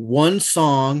one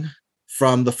song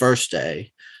from the first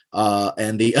day,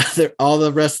 and all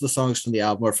the rest of the songs from the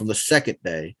album are from the second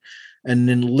day. And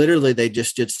then literally they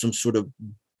just did some sort of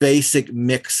basic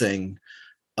mixing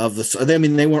of I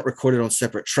mean, they weren't recorded on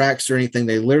separate tracks or anything.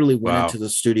 They literally went into the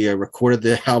studio, recorded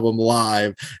the album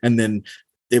live, and then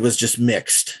it was just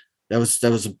mixed. That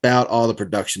was about all the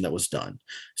production that was done.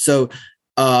 So,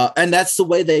 and that's the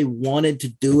way they wanted to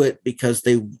do it, because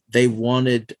they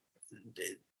wanted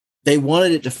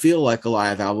it to feel like a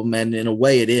live album, and in a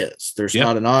way it is. There's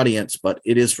not an audience, but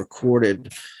it is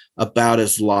recorded about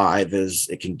as live as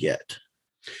it can get.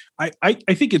 I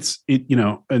think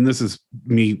and this is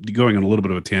me going on a little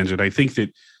bit of a tangent. I think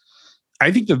that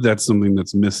that's something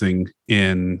that's missing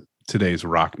in today's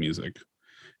rock music.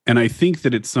 And I think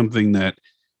that it's something that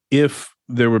if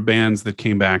there were bands that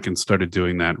came back and started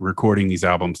doing that, recording these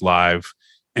albums live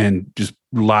and just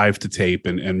live to tape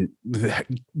and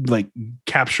like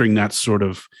capturing that sort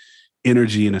of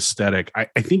energy and aesthetic, I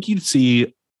think you'd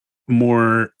see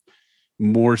more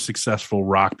successful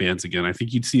rock bands again. I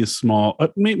think you'd see a small,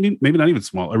 maybe not even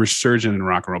small, a resurgence in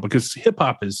rock and roll, because hip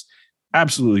hop is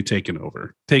absolutely taken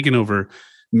over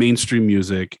mainstream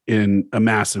music in a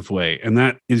massive way. And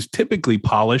that is typically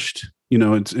polished,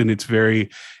 it's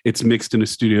mixed in a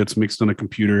studio, it's mixed on a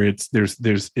computer. There's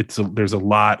a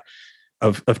lot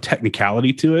of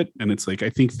technicality to it. And it's like, I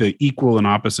think the equal and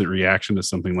opposite reaction to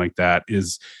something like that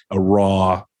is a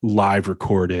raw, live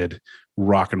recorded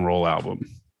rock and roll album.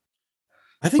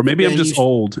 I think, or maybe I'm just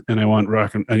old and I want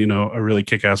a really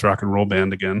kick-ass rock and roll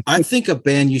band again. I think a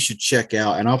band you should check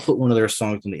out, and I'll put one of their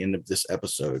songs in the end of this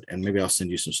episode, and maybe I'll send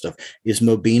you some stuff, is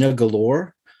Mobina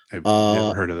Galore. I've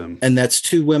never heard of them. And that's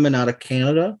 2 women out of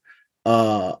Canada.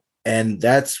 And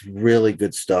that's really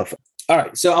good stuff. All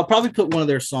right. So I'll probably put one of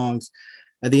their songs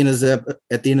at the end of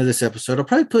this episode. I'll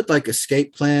probably put like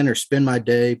Escape Plan or Spend My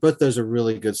Day. Both those are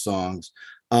really good songs.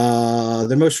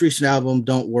 Their most recent album,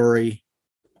 Don't Worry,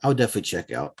 I would definitely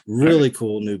check out. Really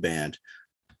cool new band.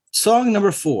 Song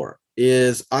number 4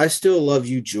 is I Still Love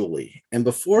You, Julie. And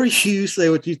before you say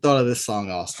what you thought of this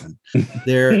song, Austin,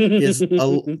 there's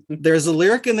a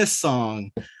lyric in this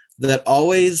song that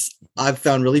always I've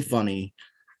found really funny,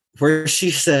 where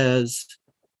she says,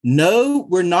 "No,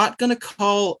 we're not going to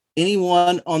call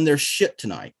anyone on their shit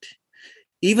tonight,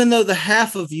 even though the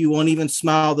half of you won't even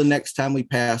smile the next time we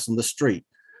pass on the street.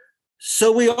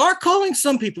 So we are calling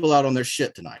some people out on their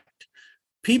shit tonight.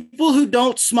 People who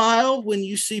don't smile when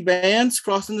you see bands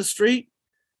crossing the street,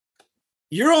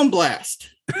 you're on blast."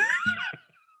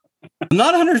 I'm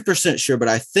not 100% sure, but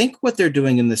I think what they're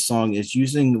doing in this song is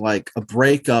using like a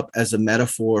breakup as a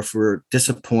metaphor for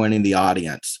disappointing the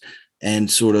audience, and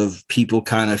sort of people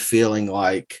kind of feeling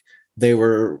like they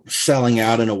were selling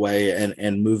out in a way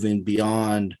and moving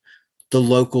beyond the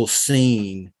local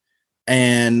scene.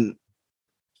 And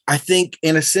I think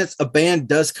in a sense, a band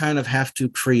does kind of have to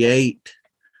create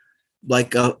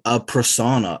like a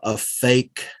persona, a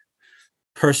fake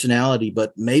personality,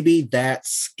 but maybe that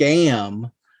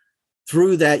scam,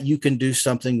 through that you can do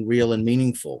something real and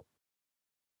meaningful.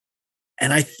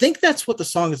 And I think that's what the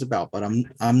song is about, but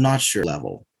I'm not sure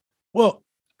level. Well,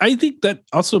 I think that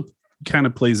also kind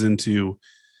of plays into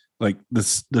like the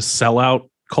sellout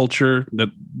culture that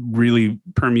really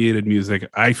permeated music,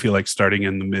 I feel like starting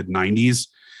in the mid 90s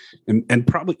and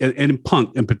probably and in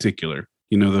punk in particular,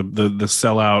 the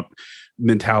sellout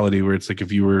mentality, where it's like,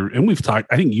 if you were, and we've talked,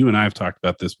 I think you and I have talked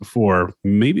about this before,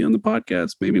 maybe on the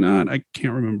podcast, maybe not, I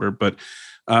can't remember, but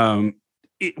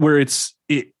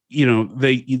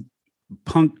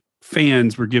punk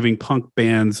fans were giving punk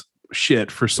bands shit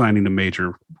for signing to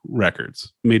major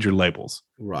labels.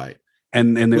 Right.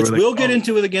 And they Which were like, we'll get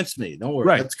into it against me. Don't worry.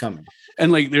 Right. That's coming.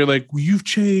 And like, they're like, well, you've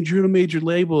changed. You're on a major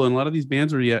label. And a lot of these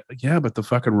bands were, but the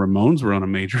fucking Ramones were on a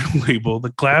major label.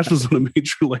 The Clash was on a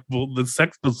major label. The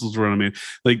Sex Pistols were on a major,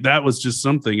 like that was just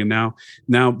something. And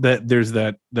now that there's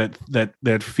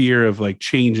that fear of like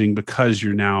changing because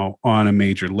you're now on a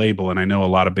major label. And I know a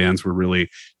lot of bands were really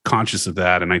conscious of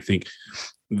that. And I think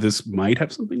this might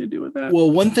have something to do with that. Well,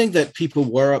 one thing that people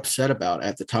were upset about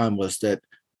at the time was that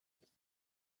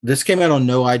this came out on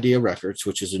No Idea Records,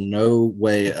 which is in no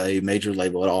way a major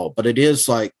label at all, but it is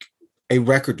like a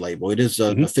record label. It is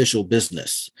an official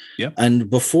business. Yep. And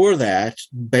before that,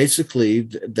 basically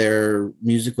their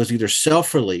music was either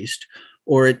self-released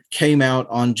or it came out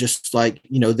on just like,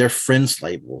 you know, their friends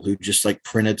label who just like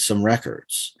printed some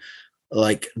records.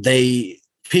 Like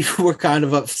people were kind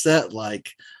of upset,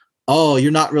 like, oh,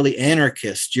 you're not really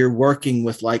anarchist. You're working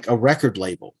with like a record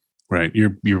label. Right.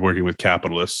 You're working with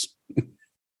capitalists.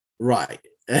 Right.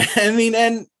 I mean,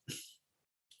 and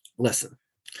listen,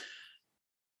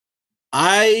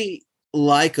 I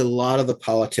like a lot of the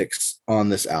politics on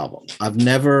this album. I've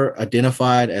never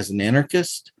identified as an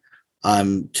anarchist.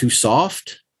 I'm too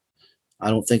soft. I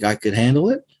don't think I could handle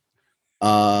it.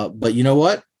 But you know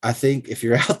what? I think if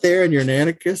you're out there and you're an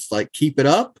anarchist, like keep it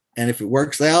up. And if it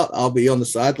works out, I'll be on the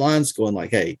sidelines going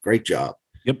like, hey, great job.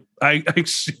 Yep. I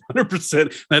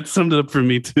 100%. That summed it up for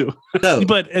me too. So,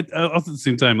 but also at the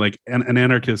same time, like an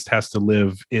anarchist has to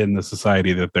live in the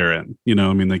society that they're in. You know,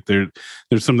 I mean, like there's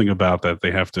something about that. They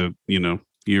have to, you know,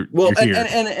 you're here.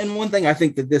 And one thing I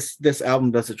think that this album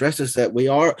does address is that we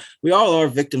all are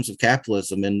victims of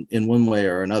capitalism in one way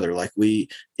or another. Like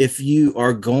if you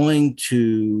are going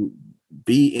to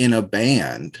be in a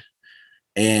band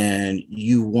and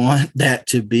you want that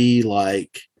to be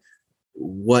like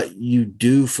what you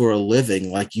do for a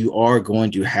living, like you are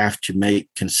going to have to make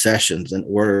concessions in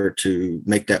order to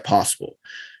make that possible.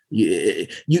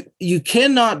 You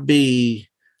cannot be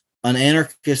an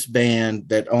anarchist band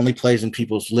that only plays in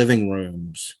people's living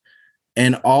rooms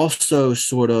and also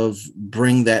sort of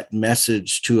bring that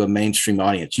message to a mainstream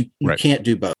audience. You Right. can't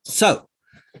do both. So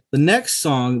the next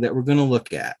song that we're going to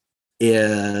look at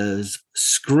is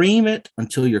Scream It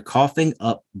Until You're Coughing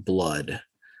Up Blood.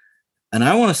 And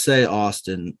I want to say,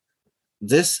 Austin,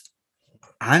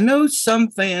 I know some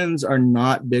fans are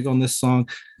not big on this song.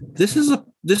 This is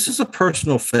a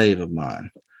personal fave of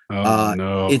mine. Oh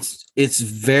no. It's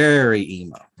very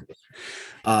emo.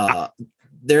 Go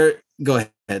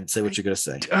ahead, say what you're gonna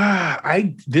say.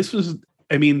 I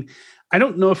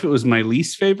don't know if it was my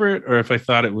least favorite or if I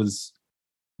thought it was.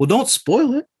 Well, don't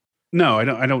spoil it. No, I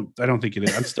don't think it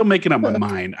is. I'm still making up my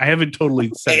mind. I haven't totally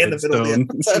set it in stone.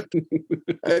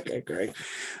 Okay, great.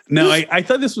 No, I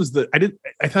thought this was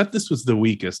I thought this was the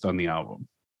weakest on the album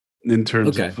in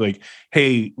terms of like,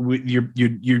 hey,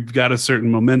 you've got a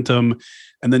certain momentum,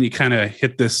 and then you kind of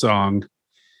hit this song,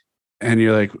 and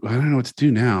you're like, I don't know what to do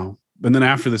now. And then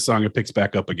after the song, it picks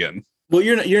back up again. Well,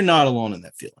 you're not alone in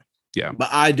that feeling. Yeah, but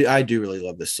I do really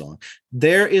love this song.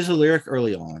 There is a lyric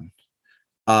early on.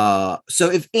 So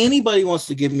if anybody wants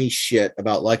to give me shit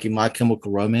about liking My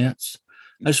Chemical Romance,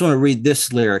 I just want to read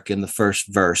this lyric in the first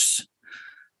verse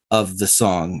of the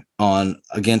song on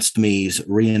Against Me's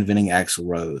Reinventing Axl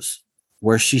Rose,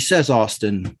 where she says,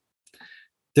 Austin,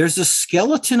 there's a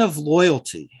skeleton of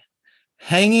loyalty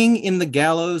hanging in the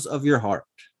gallows of your heart.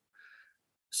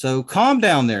 So calm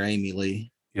down there, Amy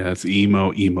Lee. Yeah, it's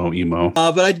emo.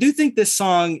 But I do think this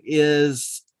song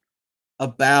is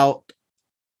about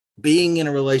being in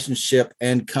a relationship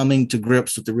and coming to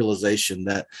grips with the realization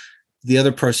that the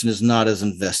other person is not as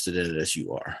invested in it as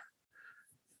you are.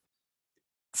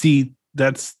 See,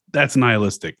 that's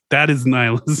nihilistic. That is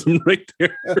nihilism right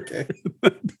there. Okay.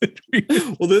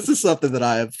 Well, this is something that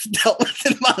I have dealt with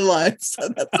in my life. So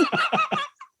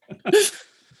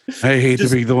I hate to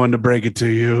be the one to break it to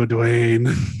you, Dwayne.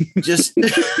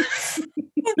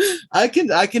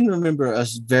 I can remember a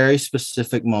very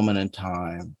specific moment in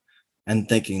time and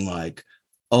thinking like,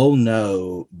 oh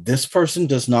no, this person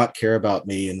does not care about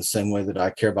me in the same way that I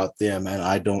care about them. And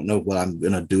I don't know what I'm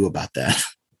going to do about that.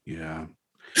 Yeah.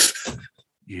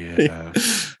 Yeah.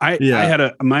 I've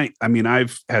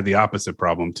had the opposite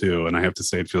problem too. And I have to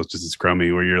say, it feels just as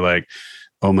crummy where you're like,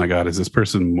 oh my God, is this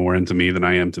person more into me than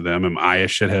I am to them? Am I a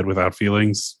shithead without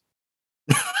feelings?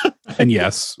 And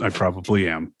yes, I probably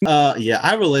am.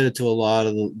 I related to a lot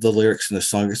of the lyrics in the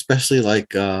song, especially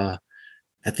like,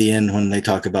 at the end when they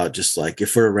talk about just like,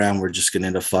 if we're around, we're just going to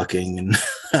end up fucking. And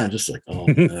I'm just like, oh,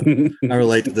 man, I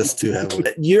relate to this too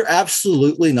heavily. You're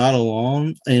absolutely not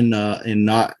alone in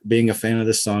not being a fan of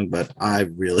this song, but I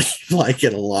really like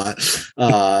it a lot.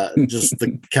 Just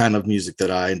the kind of music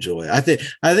that I enjoy. I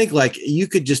think like you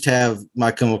could just have My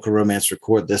Chemical Romance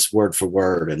record this word for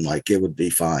word and like, it would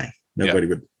be fine. Nobody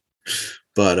would,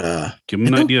 but give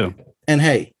them an idea. And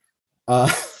hey,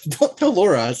 don't tell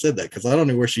Laura I said that because I don't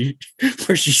know where she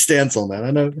stands on that.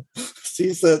 I know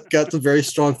she's got some very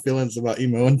strong feelings about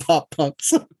emo and pop punk.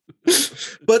 So.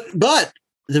 But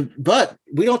But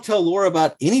we don't tell Laura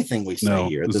about anything we say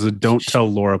here. This is a Don't Tell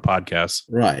Laura podcast.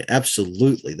 Right.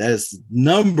 Absolutely. That is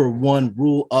number one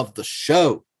rule of the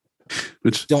show.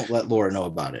 Which don't let Laura know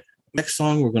about it. Next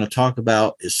song we're going to talk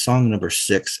about is song number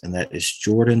 6, and that is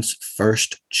Jordan's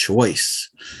First Choice.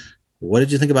 What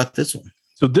did you think about this one?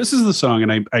 So this is the song,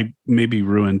 and I maybe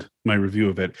ruined my review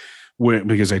of it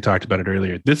because I talked about it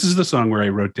earlier. This is the song where I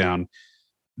wrote down,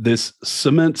 this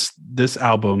cements this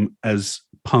album as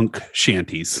punk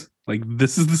shanties. Like,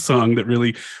 this is the song that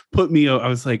really put me, I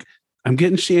was like, I'm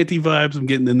getting shanty vibes. And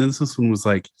then this one was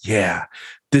like, yeah,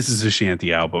 this is a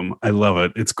shanty album. I love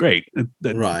it. It's great.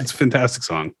 Right. It's a fantastic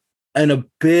song. And a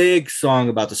big song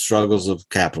about the struggles of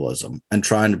capitalism and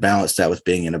trying to balance that with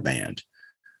being in a band.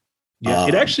 Yeah,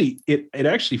 it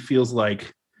actually feels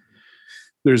like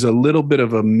there's a little bit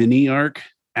of a mini arc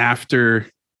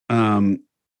after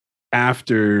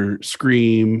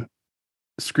Scream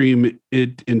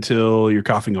It Until You're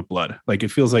Coughing Up Blood. Like, it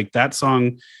feels like that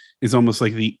song is almost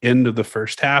like the end of the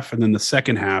first half, and then the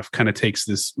second half kind of takes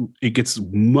this, it gets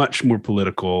much more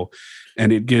political,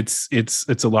 and it's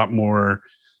a lot more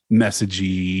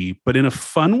messagey, but in a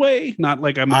fun way, not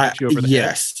like I'm gonna hit you over the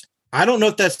head. I don't know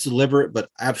if that's deliberate, but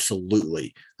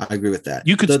absolutely, I agree with that.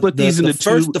 You could split these into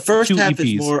two. The first two half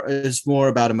EPs. is more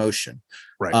about emotion,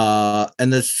 right?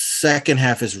 And the second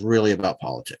half is really about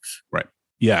politics, right?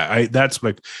 Yeah, that's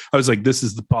like, I was like, this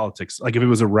is the politics. Like, if it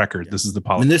was a record, this is the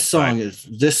politics. And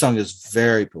this song is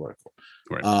very political,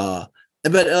 right?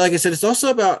 But like I said, it's also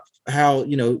about how,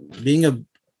 being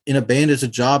in a band is a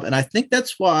job, and I think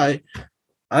that's why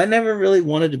I never really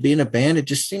wanted to be in a band. It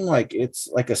just seemed like it's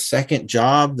like a second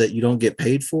job that you don't get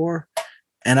paid for.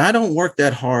 And I don't work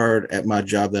that hard at my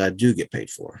job that I do get paid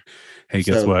for. Hey,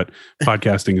 guess what?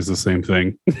 Podcasting is the same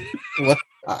thing. Well,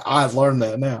 I've learned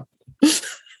that now.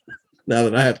 Now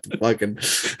that I have to fucking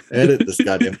edit this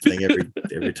goddamn thing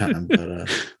every time. But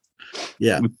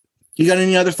yeah. You got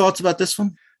any other thoughts about this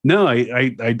one? No,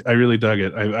 I really dug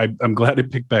it. I'm glad it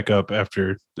picked back up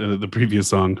after the previous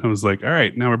song. I was like, all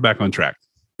right, now we're back on track.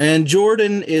 And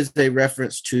Jordan is a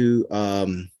reference to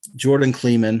Jordan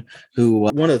Kleeman, who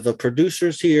one of the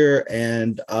producers here,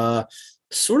 and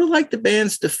sort of like the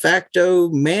band's de facto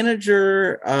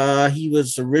manager. He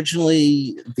was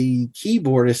originally the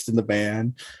keyboardist in the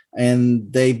band,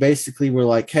 and they basically were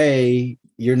like, hey,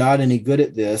 you're not any good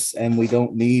at this, and we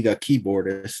don't need a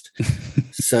keyboardist.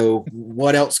 So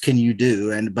what else can you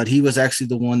do? But he was actually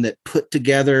the one that put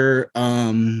together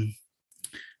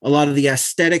a lot of the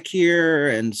aesthetic here,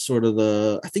 and sort of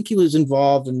I think he was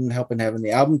involved in helping having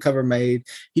the album cover made.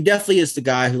 He definitely is the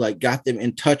guy who like got them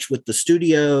in touch with the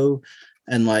studio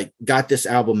and like got this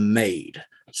album made.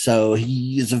 So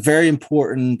he is a very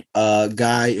important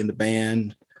guy in the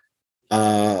band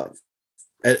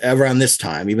around this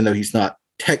time, even though he's not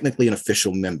technically an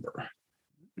official member.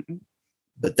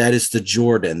 But that is the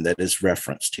Jordan that is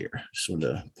referenced here. Just wanted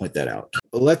to point that out.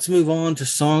 Let's move on to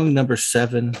song number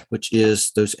 7, which is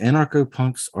Those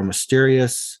Anarcho-Punks Are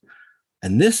Mysterious.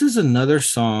 And this is another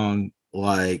song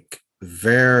like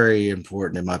very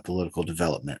important in my political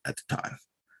development at the time.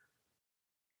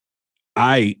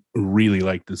 I really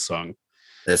like this song.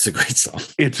 That's a great song.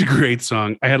 It's a great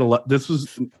song. I had a lot. This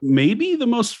was maybe the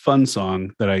most fun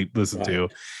song that I listened to.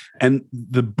 And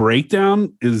the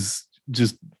breakdown is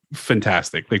just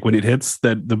fantastic. Like, when it hits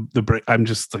that the break, I'm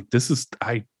just like,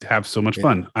 I have so much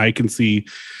fun. I can see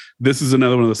this is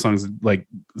another one of the songs that, like,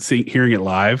 hearing it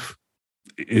live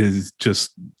is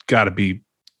just got to be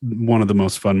one of the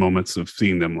most fun moments of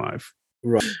seeing them live.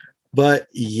 Right. But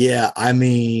yeah, I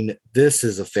mean, this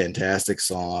is a fantastic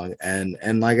song.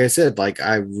 And like I said, like,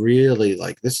 I really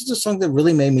like, this is a song that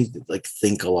really made me like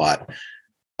think a lot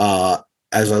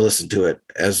as I listened to it,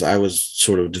 as I was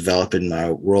sort of developing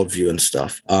my worldview and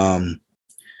stuff.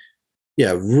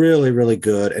 Yeah, really, really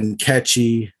good and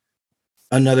catchy.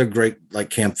 Another great like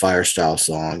campfire style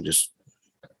song. Just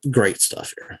great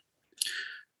stuff here.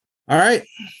 All right.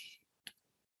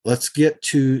 Let's get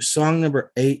to song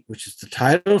number 8, which is the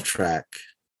title track,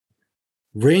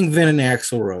 Reinventing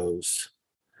Axl Rose.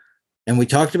 And we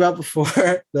talked about before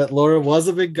that Laura was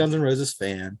a big Guns N' Roses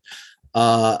fan.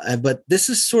 But this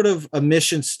is sort of a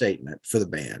mission statement for the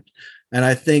band. And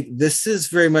I think this is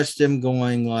very much them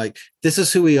going like, this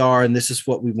is who we are, and this is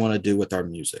what we want to do with our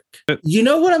music. You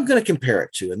know what I'm going to compare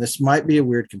it to? And this might be a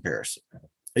weird comparison.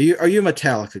 Are you a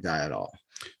Metallica guy at all?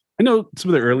 I know some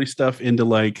of the early stuff into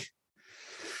like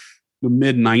the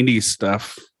mid 90s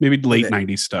stuff, maybe late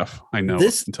 90s stuff. I know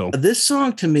this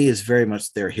song to me is very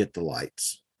much their Hit the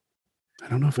Lights. I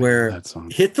don't know if I know that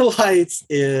song. Hit the Lights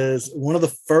is one of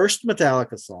the first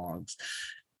Metallica songs.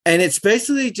 And it's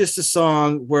basically just a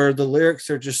song where the lyrics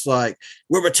are just like,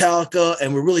 we're Metallica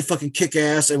and we're really fucking kick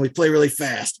ass and we play really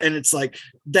fast. And it's like,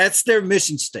 that's their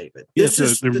mission statement. Yeah, this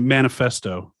is their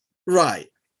manifesto. Right.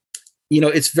 You know,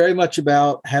 it's very much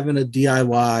about having a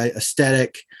DIY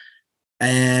aesthetic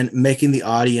and making the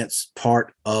audience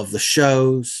part of the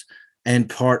shows and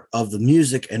part of the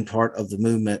music and part of the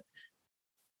movement,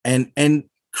 and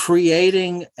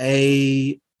creating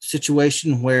a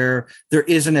situation where there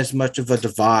isn't as much of a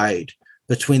divide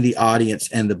between the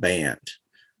audience and the band,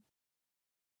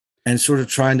 and sort of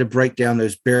trying to break down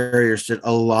those barriers that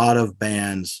a lot of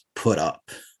bands put up.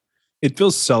 It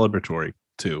feels celebratory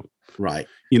too. Right.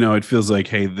 You know, it feels like,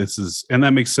 hey, this is, and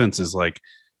that makes sense, is like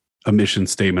a mission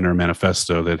statement or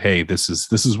manifesto that, hey, this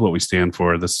is what we stand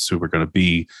for. This is who we're going to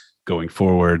be going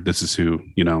forward. This is who,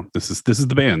 you know, this is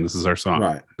the band. This is our song.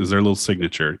 Right. This is our little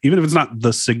signature. Even if it's not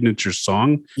the signature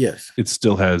song, yes, it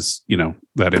still has, you know,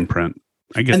 that imprint.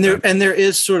 I get that. And there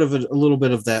is sort of a little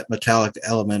bit of that metallic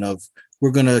element of,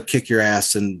 we're going to kick your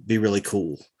ass and be really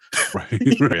cool.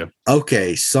 Right.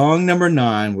 Okay. Song number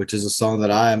 9, which is a song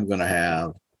that I am going to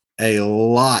have a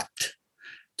lot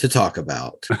to talk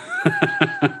about,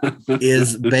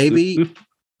 is Baby,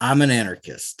 I'm an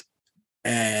Anarchist.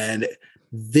 And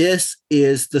this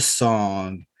is the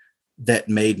song that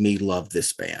made me love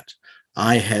this band.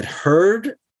 I had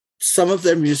heard some of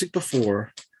their music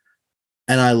before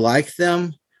and I liked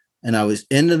them and I was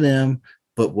into them.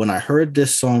 But when I heard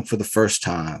this song for the first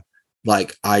time,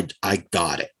 like I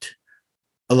got it.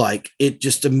 Like it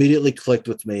just immediately clicked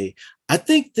with me. I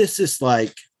think this is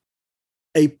like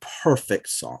a perfect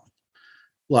song.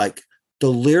 Like the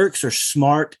lyrics are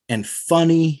smart and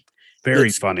funny. Very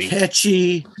funny.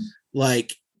 Catchy.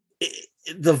 Like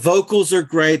the vocals are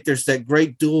great. There's that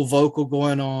great dual vocal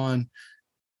going on.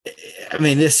 I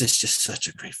mean, this is just such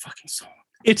a great fucking song.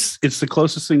 It's the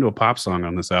closest thing to a pop song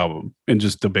on this album, and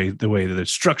just the way that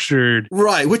it's structured.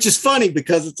 Right, which is funny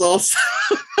because it's also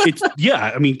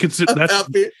I mean,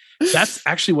 that's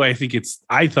actually why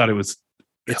I thought it was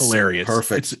hilarious.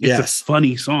 Perfect. It's a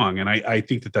funny song, and I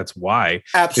think that's why.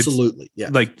 Absolutely. Yeah.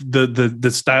 Like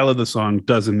the style of the song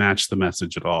doesn't match the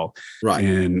message at all. Right.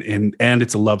 And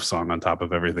it's a love song on top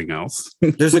of everything else.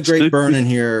 There's a great burn in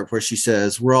here where she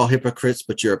says, "We're all hypocrites,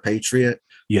 but you're a patriot."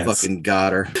 Yes. Fucking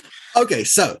got her. Okay,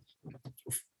 so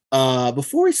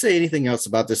before we say anything else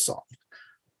about this song,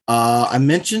 I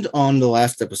mentioned on the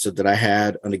last episode that I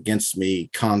had an Against Me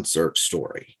concert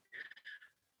story.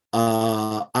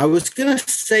 I was gonna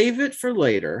save it for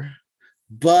later,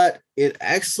 but it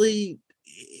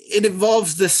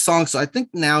involves this song, so I think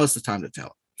now is the time to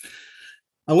tell it.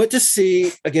 I went to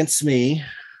see Against Me,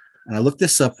 and I looked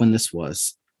this up when this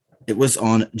was. It was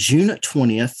on June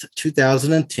 20th,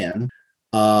 2010.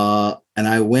 And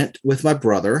I went with my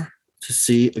brother to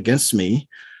see Against Me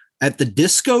at the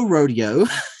Disco Rodeo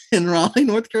in Raleigh,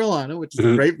 North Carolina, which is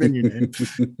a great venue name.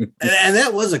 and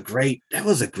that was a great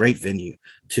venue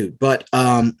too. But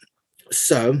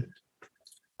so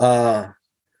I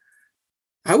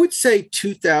would say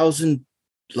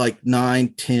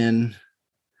 2009, 10,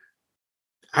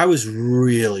 I was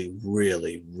really,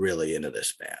 really, really into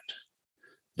this band,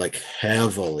 like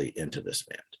heavily into this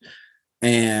band.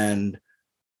 And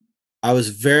I was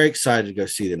very excited to go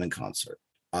see them in concert.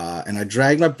 And I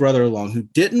dragged my brother along, who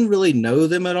didn't really know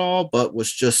them at all, but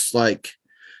was just like,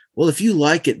 well, if you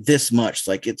like it this much,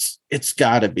 like it's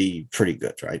got to be pretty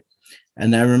good, right?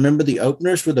 And I remember the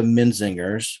openers were the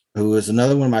Menzingers, who was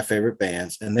another one of my favorite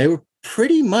bands, and they were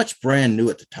pretty much brand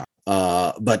new at the time.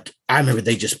 But I remember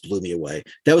they just blew me away.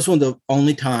 That was one of the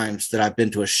only times that I've been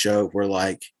to a show where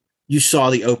like you saw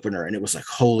the opener and it was like,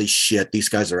 holy shit, these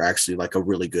guys are actually like a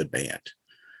really good band.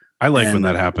 I like when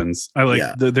that happens. I like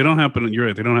they don't happen. You're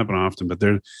right. They don't happen often, but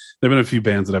there've been a few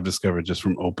bands that I've discovered just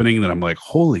from opening that I'm like,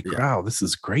 holy cow, this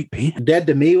is a great band. Dead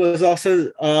to Me was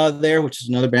also there, which is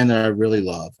another band that I really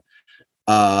love.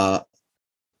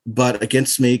 But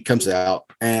Against Me comes out,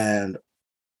 and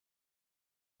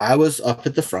I was up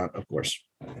at the front, of course.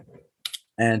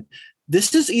 And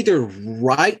this is either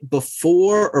right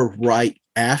before or right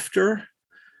after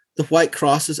the White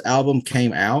Crosses album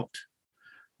came out.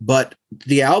 But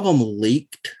the album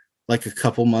leaked like a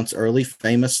couple months early,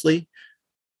 famously.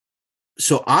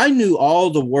 So I knew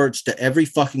all the words to every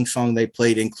fucking song they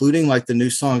played, including like the new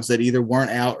songs that either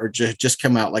weren't out or just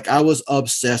come out. Like I was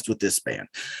obsessed with this band.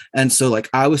 And so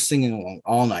like I was singing along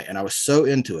all night and I was so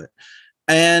into it.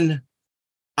 And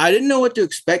I didn't know what to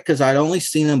expect because I'd only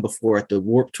seen them before at the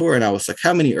Warped Tour. And I was like,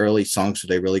 how many early songs are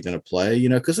they really going to play? You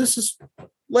know, because this is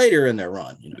later in their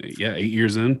run. You know? Yeah, 8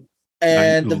 years in.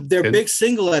 And their big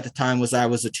single at the time was "I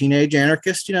Was a Teenage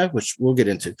Anarchist," which we'll get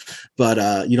into.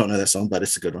 But you don't know that song, but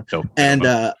it's a good one. No,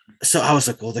 and so I was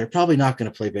like, well, they're probably not going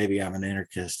to play "Baby I'm an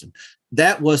Anarchist," and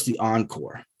that was the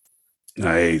encore.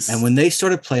 Nice. And when they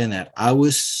started playing that, I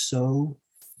was so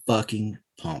fucking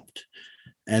pumped.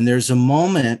 And there's a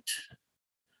moment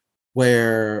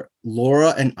where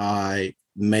Laura and I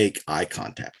make eye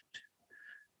contact.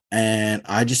 And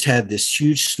I just had this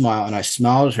huge smile, and I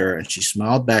smiled at her, and she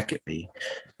smiled back at me,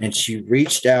 and she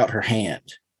reached out her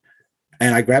hand,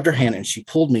 and I grabbed her hand, and she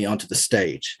pulled me onto the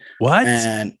stage. What?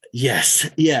 And yes.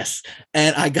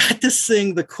 And I got to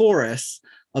sing the chorus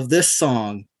of this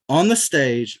song on the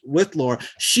stage with Laura.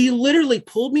 She literally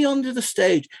pulled me onto the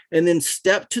stage and then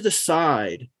stepped to the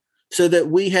side so that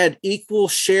we had equal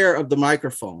share of the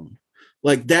microphone.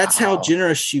 Like, that's how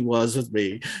generous she was with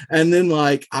me. And then,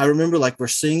 like, I remember, like, we're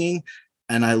singing,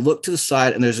 and I look to the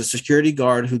side, and there's a security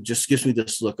guard who just gives me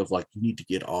this look of, like, you need to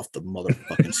get off the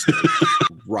motherfucking stage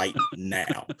right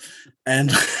now.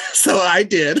 And so I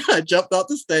did. I jumped off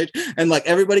the stage, and, like,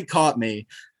 everybody caught me.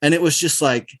 And it was just,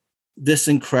 like, this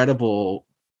incredible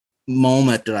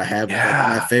moment that I had with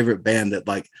like, my favorite band that,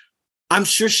 like, I'm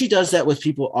sure she does that with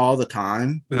people all the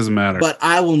time. Doesn't matter. But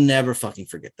I will never fucking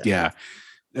forget that. Yeah.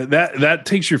 That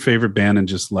takes your favorite band and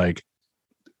just like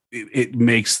it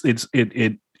makes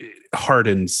it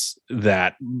hardens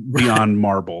that beyond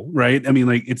marble, right? I mean,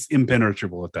 like, it's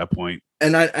impenetrable at that point.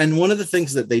 And one of the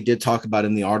things that they did talk about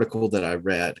in the article that I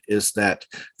read is that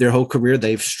their whole career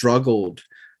they've struggled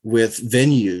with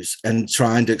venues and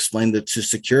trying to explain that to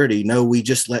security. No, we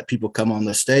just let people come on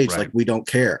the stage. Right. Like, we don't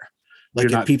care. Like,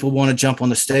 if people want to jump on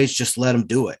the stage, just let them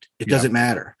do it. It doesn't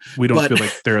matter. We don't feel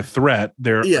like they're a threat.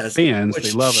 They're fans.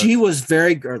 They love it. She was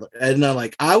very girly. And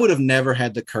like, I would have never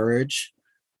had the courage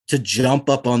to jump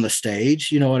up on the stage.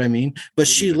 You know what I mean? But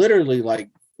she literally, like,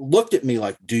 looked at me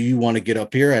like, do you want to get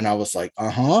up here? And I was like,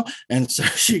 and so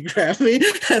she grabbed me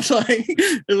and like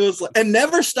it was like, and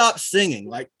never stopped singing,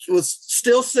 like, it was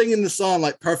still singing the song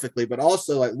like perfectly, but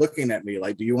also like looking at me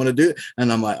like, do you want to do it?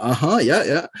 And I'm like,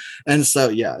 yeah. And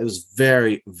so it was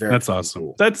very, very that's awesome.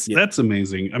 Cool. That's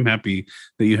amazing. I'm happy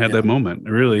that you had that moment. I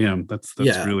really am. That's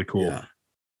really cool. Yeah.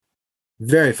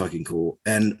 Very fucking cool.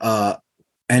 And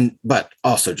but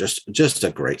also just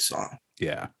a great song.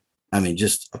 Yeah. I mean,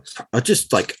 just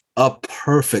like a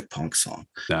perfect punk song.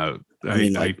 No,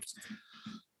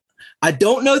 I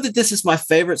don't know that this is my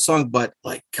favorite song, but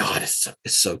like, God, it's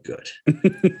so good.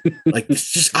 Like, it's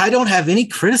just, I don't have any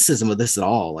criticism of this at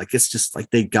all. Like, it's just like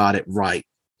they got it right.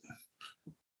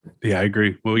 Yeah, I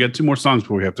agree. Well, we got 2 more songs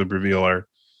before we have to reveal our.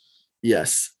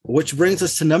 Yes, which brings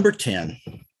us to number 10,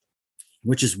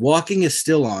 which is "Walking Is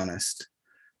Still Honest."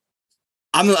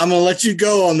 I'm gonna let you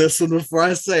go on this one before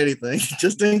I say anything,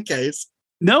 just in case.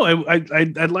 No,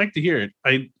 I'd like to hear it.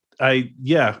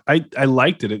 I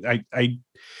liked it. I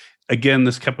again,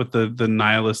 this kept with the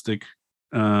nihilistic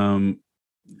theme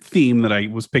that I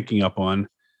was picking up on,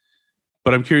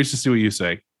 but I'm curious to see what you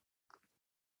say.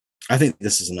 I think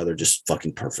this is another just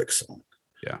fucking perfect song.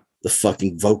 Yeah, the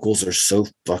fucking vocals are so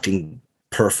fucking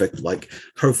perfect. Like,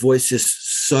 her voice is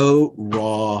so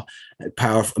raw and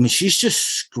powerful. I mean, she's just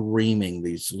screaming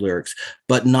these lyrics,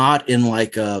 but not in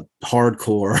like a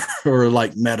hardcore or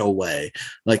like metal way,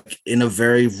 like in a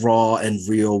very raw and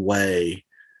real way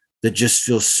that just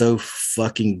feels so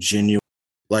fucking genuine.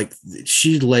 Like,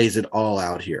 she lays it all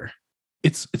out here.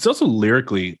 It's also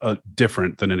lyrically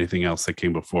different than anything else that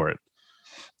came before it.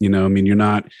 You know, I mean,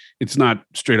 it's not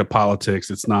straight up politics.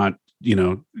 It's not,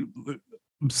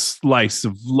 slice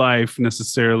of life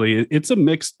necessarily. It's a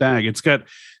mixed bag. It's got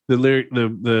the lyric,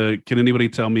 the can anybody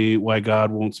tell me why God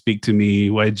won't speak to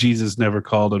me, why Jesus never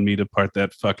called on me to part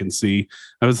that fucking sea.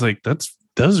 I was like,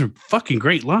 those are fucking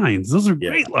great lines. Those are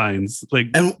great lines. Like,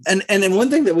 and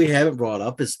one thing that we haven't brought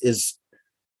up is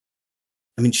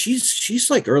I mean, she's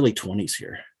like early 20s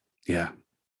here. Yeah,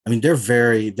 I mean,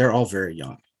 they're all very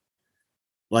young.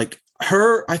 Like,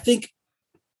 her, I think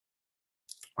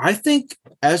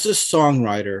as a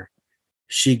songwriter,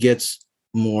 she gets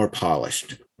more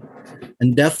polished,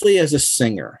 and definitely as a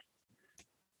singer,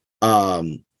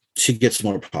 she gets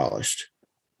more polished.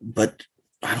 But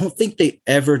I don't think they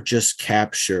ever just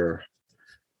capture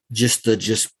just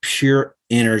pure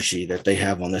energy that they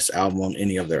have on this album on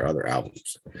any of their other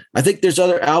albums. I think there's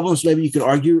other albums maybe you could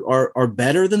argue are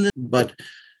better than this, but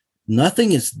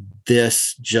nothing is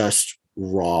this just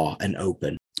raw and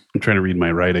open. I'm trying to read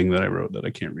my writing that I wrote that I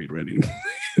can't read writing.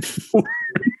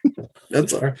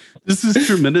 That's all right. This is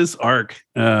tremendous arc.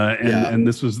 And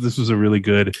this was a really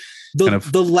good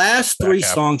the last 3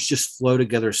 songs just flow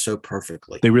together so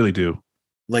perfectly. They really do.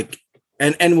 Like,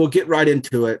 and we'll get right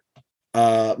into it.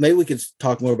 Maybe we could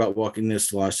talk more about Walking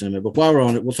This Lost in a minute, but while we're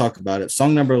on it, we'll talk about it.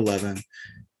 Song number 11,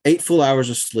 8 full hours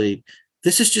of sleep.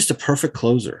 This is just a perfect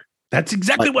closer. That's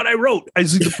exactly what I wrote. I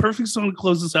see the perfect song to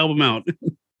close this album out.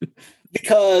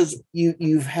 Because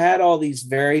you've had all these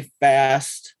very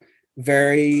fast,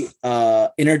 very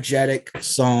energetic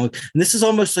songs, and this is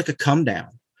almost like a come down.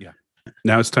 Yeah.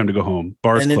 Now it's time to go home.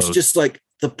 Bars and closed. It's just like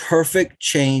the perfect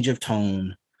change of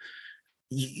tone.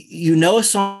 You know a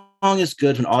song is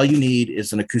good when all you need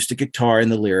is an acoustic guitar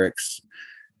and the lyrics.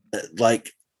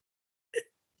 Like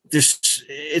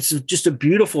it's just a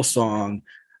beautiful song,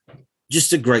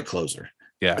 just a great closer.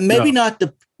 Yeah. Maybe not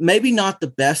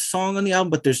the best song on the album,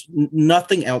 but there's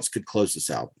nothing else could close this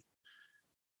album.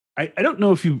 I don't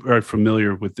know if you are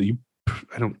familiar with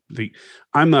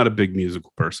I'm not a big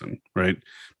musical person, right?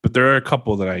 But there are a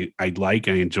couple that I like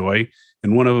and I enjoy.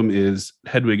 And one of them is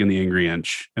Hedwig and the Angry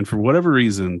Inch. And for whatever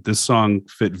reason, this song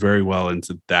fit very well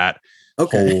into that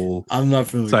whole I'm not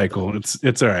familiar cycle.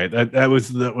 It's all right. That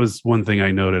was one thing I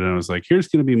noted. And I was like, here's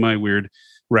going to be my weird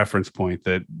reference point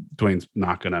that Dwayne's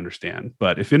not going to understand.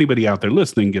 But if anybody out there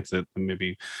listening gets it,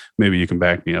 maybe you can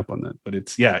back me up on that. But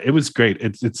it was great.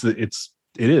 It's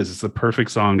the perfect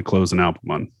song to close an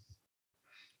album on.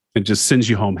 It just sends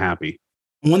you home happy.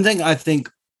 One thing I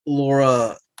think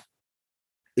Laura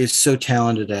is so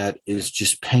talented at is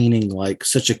just painting like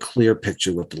such a clear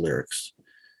picture with the lyrics.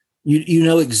 You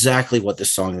know exactly what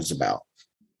this song is about.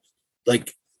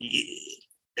 Like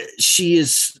she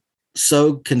is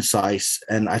so concise,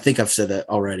 and I think I've said that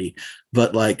already,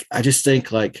 but like I just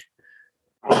think like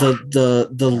the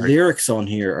lyrics on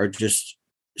here are just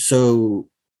so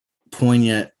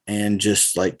poignant and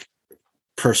just like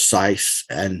precise,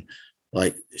 and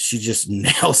like she just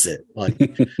nails it. Like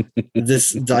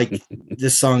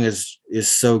this song is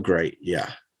so great.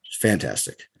 Yeah, it's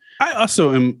fantastic. I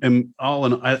also am all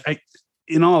in.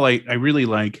 I really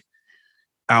like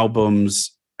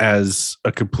albums as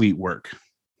a complete work,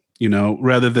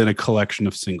 rather than a collection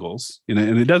of singles.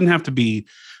 And it doesn't have to be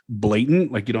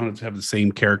blatant. Like you don't have to have the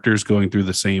same characters going through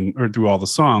the same or through all the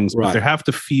songs, right. But they have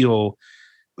to feel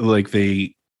like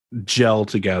they gel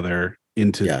together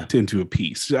into a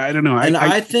piece. I don't know.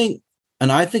 I think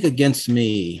Against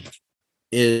Me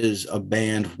is a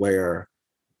band where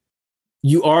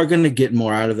you are going to get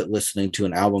more out of it listening to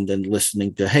an album than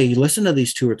listening to, hey, listen to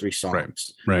these 2 or 3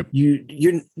 songs. Right.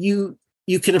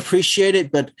 You can appreciate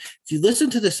it, but if you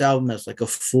listen to this album as like a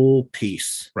full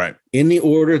piece, right, in the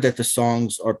order that the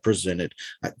songs are presented,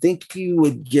 I think you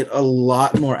would get a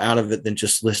lot more out of it than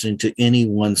just listening to any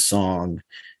one song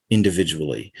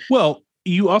individually. Well,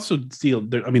 you also feel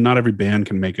that, not every band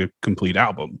can make a complete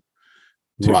album.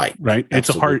 Right.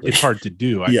 Absolutely. It's hard to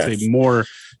do. I'd say more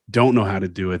don't know how to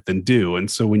do it than do. And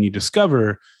so when you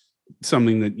discover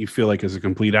something that you feel like is a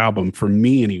complete album, for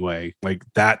me anyway, like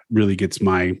that really gets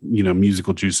my,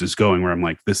 musical juices going, where I'm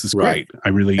like, this is great. I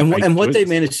really, and what they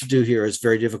managed to do here is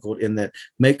very difficult, in that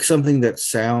make something that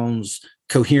sounds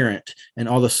coherent and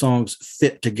all the songs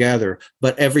fit together,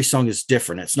 but every song is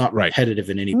different. It's not repetitive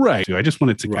in any way. Right. I just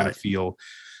want it to kind of feel,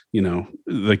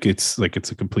 like it's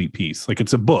a complete piece, like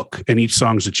it's a book and each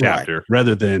song's a chapter,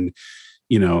 rather than,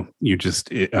 you're just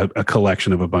a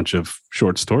collection of a bunch of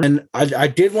short stories. And I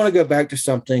did want to go back to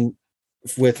something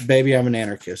with Baby I'm an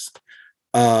Anarchist,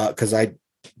 because I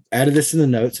added this in the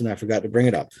notes and I forgot to bring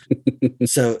it up.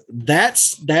 So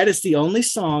that is the only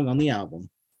song on the album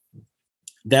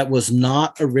that was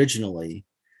not originally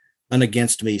an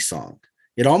Against Me song.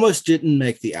 It almost didn't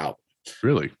make the album.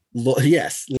 Really?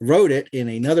 Yes. Wrote it in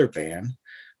another band,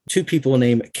 2 people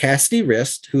named Cassidy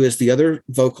Wrist, who is the other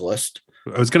vocalist.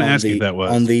 I was going to ask you if that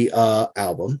was on the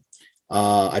album.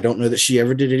 I don't know that she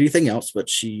ever did anything else, but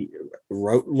she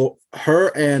wrote,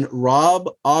 her and Rob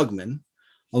Ogman,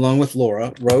 along with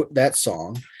Laura, wrote that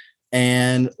song.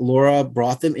 And Laura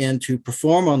brought them in to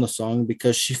perform on the song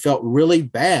because she felt really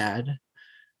bad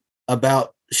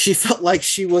she felt like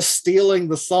she was stealing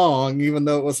the song, even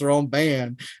though it was her own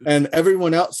band. And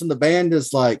everyone else in the band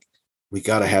is like, we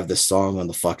got to have this song on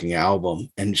the fucking album.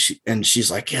 And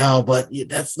she's like, yeah, but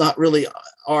that's not really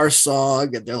our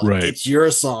song. And they're like, It's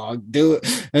your song, do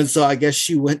it. And so I guess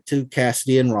she went to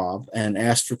Cassidy and Rob and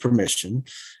asked for permission.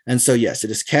 And so, yes,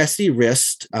 it is Cassidy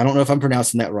Wrist. I don't know if I'm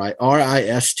pronouncing that right.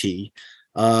 Rist.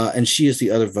 And she is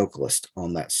the other vocalist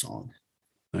on that song.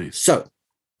 Nice. So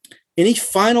any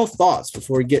final thoughts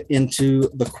before we get into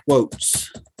the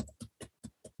quotes?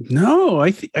 No,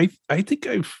 I think I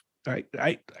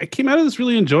came out of this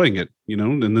really enjoying it,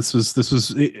 and this was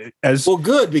as well,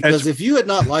 good, because if you had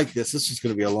not liked this is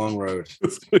going to be a long road.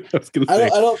 I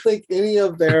don't think any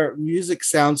of their music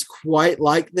sounds quite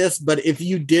like this, but if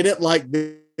you didn't like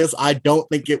because I don't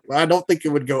think it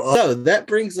would go up. So that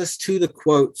brings us to the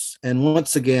quotes. And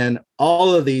once again,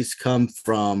 all of these come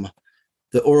from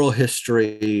the oral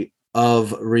history of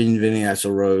Reinventing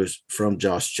Axl Rose from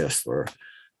Josh Chesler.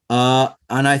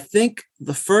 And I think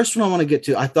the first one I want to get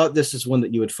to, I thought this is one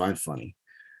that you would find funny.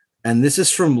 And this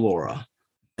is from Laura.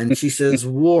 And she says,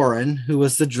 Warren, who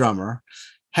was the drummer,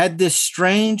 had this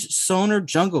strange Sonar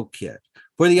jungle kit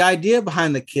where the idea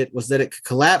behind the kit was that it could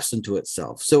collapse into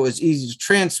itself. So it was easy to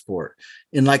transport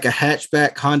in like a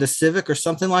hatchback Honda Civic or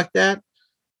something like that.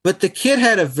 But the kit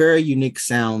had a very unique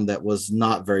sound that was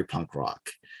not very punk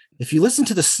rock. If you listen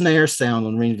to the snare sound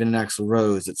on Reinventing Axl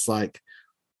Rose, it's like,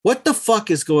 what the fuck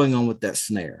is going on with that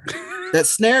snare? That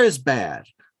snare is bad.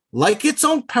 Like it's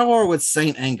on par with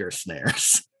Saint Anger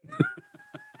snares.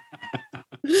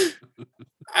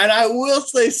 And I will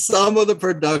say some of the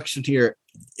production here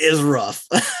is rough.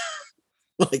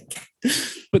 But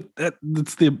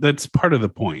that's part of the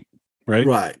point, right?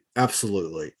 Right.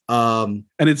 Absolutely. And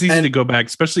it's easy to go back,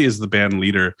 especially as the band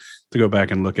leader, to go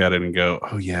back and look at it and go,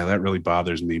 oh yeah, that really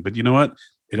bothers me. But you know what?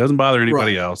 It doesn't bother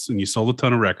anybody else. And you sold a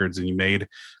ton of records and you made,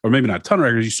 or maybe not a ton of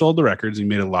records, you sold the records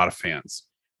and you made a lot of fans.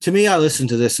 To me, I listen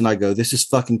to this and I go, this is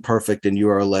fucking perfect and you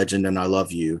are a legend and I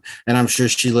love you. And I'm sure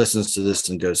she listens to this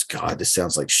and goes, God, this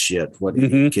sounds like shit. What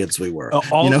kids we were.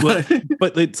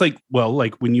 But it's like, well,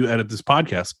 like when you edit this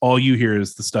podcast, all you hear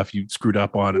is the stuff you screwed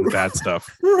up on and bad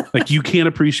stuff. Like you can't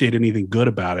appreciate anything good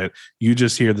about it. You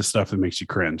just hear the stuff that makes you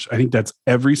cringe. I think that's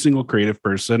every single creative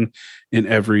person in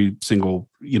every single,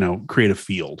 creative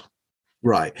field.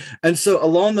 Right. And so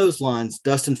along those lines,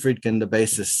 Dustin Friedkin, the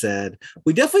bassist, said,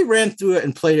 we definitely ran through it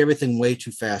and played everything way too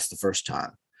fast the first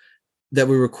time that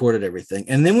we recorded everything.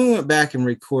 And then we went back and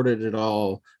recorded it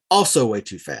all also way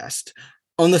too fast.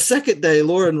 On the second day,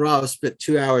 Laura and Rob spent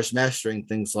 2 hours mastering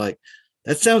things like,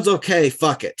 that sounds okay,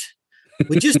 fuck it.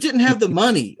 We just didn't have the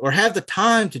money or have the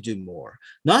time to do more.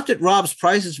 Not that Rob's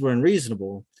prices were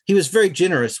unreasonable. He was very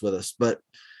generous with us, but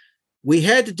we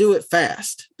had to do it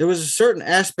fast. There was a certain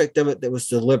aspect of it that was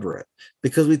deliberate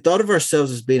because we thought of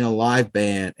ourselves as being a live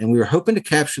band and we were hoping to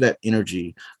capture that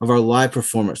energy of our live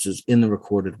performances in the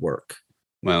recorded work.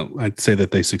 Well, I'd say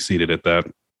that they succeeded at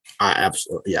that. I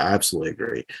absolutely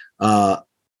agree.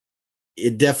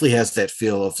 It definitely has that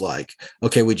feel of like,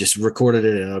 okay, we just recorded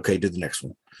it and okay, do the next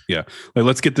one. Yeah. Like,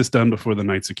 let's get this done before the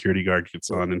night security guard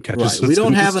gets on and catches us. We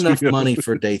don't have enough money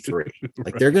for day 3.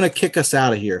 Like they're going to kick us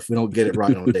out of here if we don't get it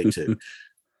right on day 2.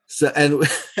 So,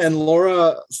 and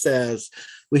Laura says,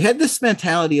 we had this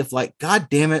mentality of like, God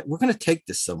damn it, we're going to take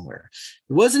this somewhere.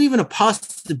 It wasn't even a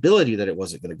possibility that it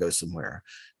wasn't going to go somewhere,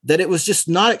 that it was just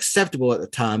not acceptable at the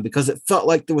time because it felt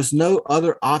like there was no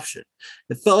other option.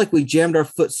 It felt like we jammed our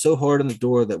foot so hard in the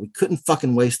door that we couldn't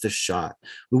fucking waste this shot.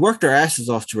 We worked our asses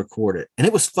off to record it, and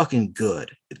it was fucking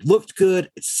good. It looked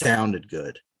good. It sounded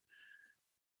good.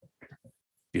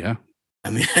 Yeah. I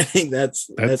mean, I think that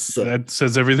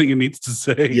says everything it needs to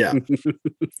say. Yeah,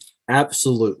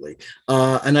 absolutely.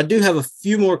 And I do have a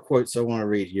few more quotes I want to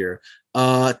read here.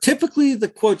 Typically, the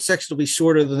quote section will be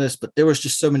shorter than this, but there was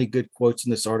just so many good quotes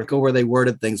in this article where they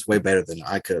worded things way better than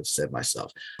I could have said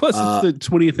myself. Plus, it's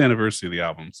the 20th anniversary of the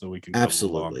album, so we can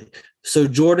absolutely. So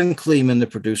Jordan Kleeman, the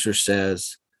producer,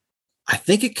 says, I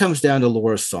think it comes down to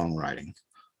Laura's songwriting.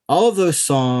 All of those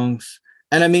songs,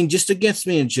 and I mean, just Against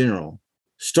Me in general,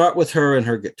 start with her and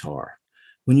her guitar.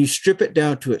 When you strip it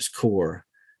down to its core,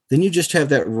 then you just have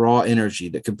that raw energy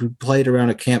that could be played around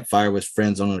a campfire with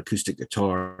friends on an acoustic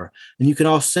guitar, and you can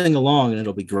all sing along and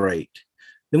it'll be great.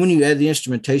 Then when you add the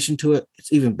instrumentation to it,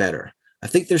 it's even better. I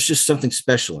think there's just something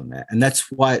special in that, and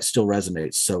that's why it still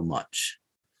resonates so much,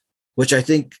 which I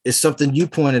think is something you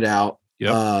pointed out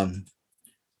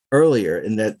earlier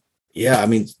in that, yeah, I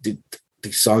mean,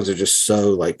 these songs are just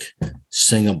so like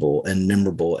singable and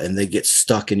memorable and they get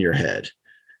stuck in your head.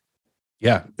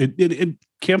 Yeah. It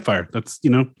campfire. That's,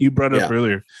 you brought it up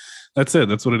earlier. That's it.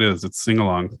 That's what it is. It's sing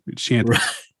along. It's chanting.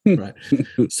 Right.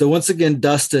 So once again,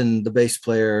 Dustin, the bass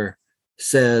player,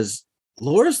 says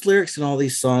Laura's lyrics in all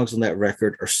these songs on that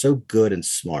record are so good and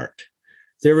smart.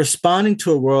 They're responding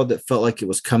to a world that felt like it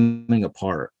was coming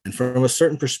apart. And from a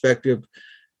certain perspective,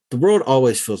 the world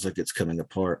always feels like it's coming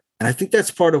apart. And I think that's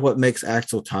part of what makes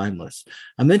Axl timeless.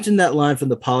 I mentioned that line from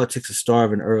The Politics of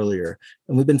Starving earlier,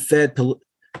 and we've been fed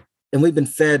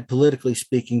politically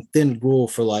speaking, thin gruel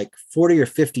for like 40 or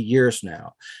 50 years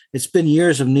now. It's been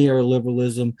years of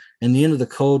neoliberalism and the end of the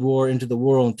Cold War into the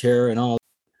war on terror and all.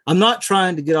 I'm not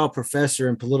trying to get all professor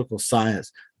in political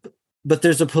science, but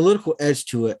there's a political edge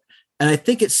to it. And I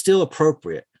think it's still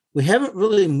appropriate. We haven't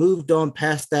really moved on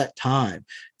past that time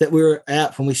that we were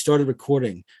at when we started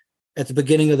recording. at the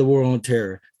beginning of the War on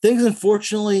Terror. Things,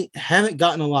 unfortunately, haven't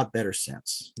gotten a lot better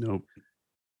since. Nope.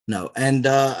 No. And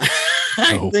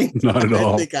No, not at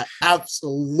all. I think I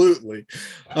absolutely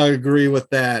agree with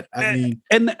that. I mean,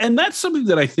 and that's something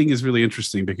that I think is really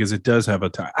interesting because it does have a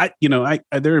time. I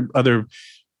there are other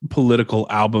political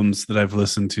albums that I've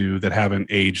listened to that haven't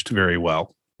aged very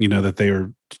well. That they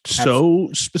are so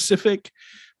specific,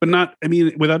 but not. I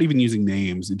mean, without even using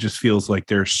names, it just feels like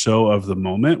they're so of the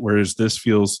moment. Whereas this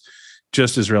feels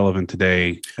just as relevant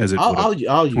today as it would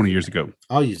 20 years ago.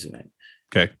 I'll use the name.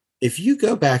 Okay. If you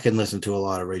go back and listen to a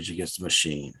lot of Rage Against the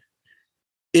Machine,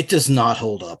 it does not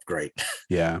hold up great.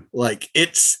 Yeah. Like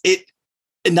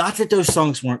not that those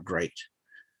songs weren't great.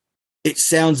 It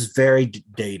sounds very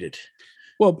dated.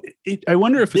 Well, I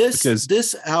wonder if it's because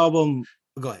this album,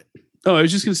 go ahead. Oh, I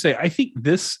was just going to say, I think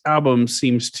this album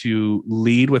seems to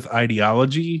lead with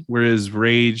ideology, whereas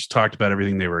Rage talked about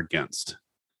everything they were against.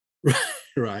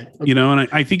 Right. And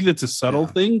I think that's a subtle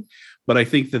thing, but I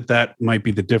think that might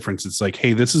be the difference. It's like,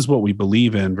 hey, this is what we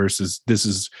believe in versus this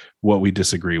is what we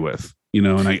disagree with, and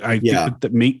I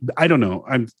think I don't know.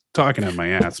 I'm talking out my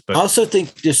ass, but I also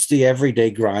think just the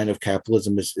everyday grind of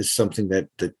capitalism is something that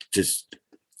just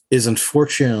is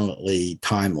unfortunately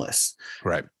timeless.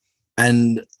 Right.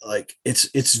 And like,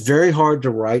 it's very hard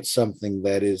to write something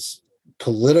that is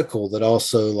political that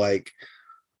also like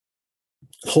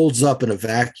holds up in a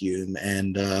vacuum.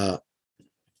 And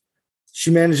she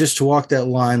manages to walk that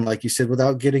line, like you said,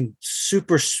 without getting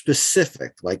super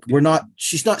specific. Like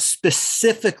she's not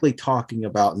specifically talking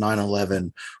about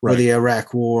 9/11 or the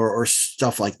Iraq War or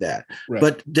stuff like that. Right.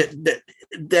 But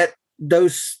that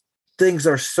those things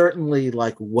are certainly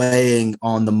like weighing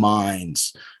on the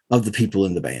minds of the people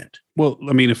in the band. Well,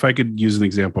 I mean, if I could use an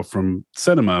example from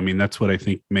cinema, I mean, that's what I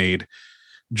think made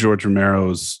George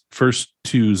Romero's first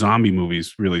two zombie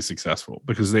movies really successful,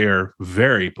 because they are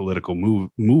very political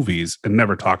movies and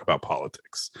never talk about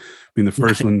politics. I mean, the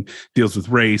first one deals with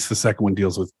race, the second one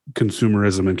deals with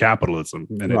consumerism and capitalism,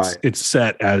 and it's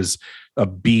set as a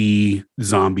B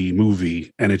zombie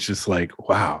movie, and it's just like,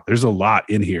 wow, there's a lot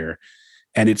in here,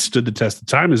 and it stood the test of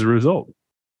time as a result.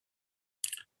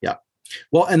 Yeah.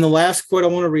 Well, and the last quote I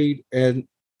want to read, and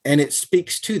it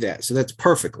speaks to that, so that's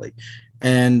perfectly.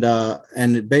 And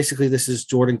basically, this is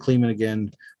Jordan Kleeman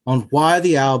again on why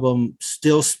the album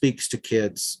still speaks to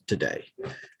kids today.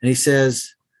 And he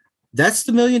says, that's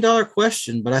the $1 million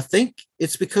question, but I think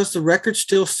it's because the record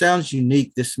still sounds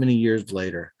unique this many years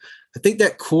later. I think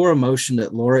that core emotion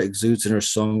that Laura exudes in her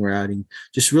songwriting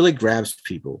just really grabs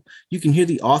people. You can hear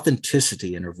the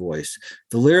authenticity in her voice.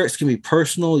 The lyrics can be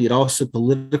personal, yet also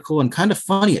political and kind of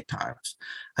funny at times.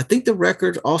 I think the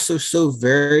record's also so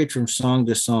varied from song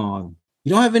to song.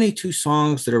 You don't have any two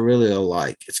songs that are really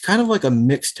alike. It's kind of like a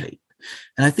mixtape.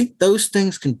 And I think those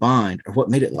things combined are what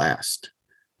made it last.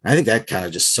 I think that kind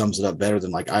of just sums it up better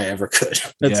than like I ever could.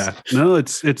 No,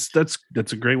 that's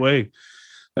a great way.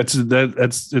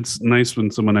 It's nice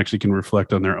when someone actually can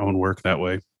reflect on their own work that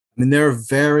way. I mean, there are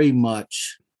very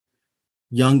much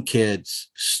young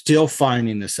kids still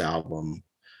finding this album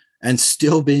and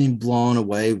still being blown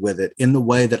away with it in the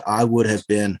way that I would have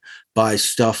been by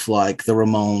stuff like the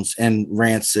Ramones and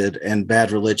Rancid and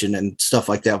Bad Religion and stuff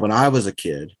like that when I was a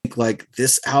kid. Like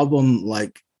this album,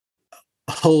 like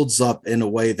holds up in a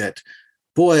way that,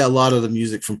 boy, a lot of the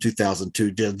music from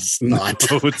 2002 did not.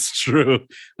 No, it's true.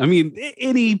 I mean,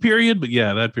 any period, but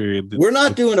yeah, that period. We're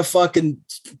not doing a fucking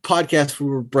podcast where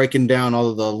we're breaking down all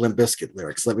of the Limp Bizkit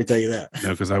lyrics. Let me tell you that. No,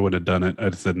 because I would have done it.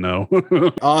 I'd said no.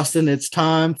 Austin, it's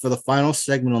time for the final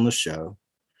segment on the show.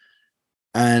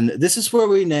 And this is where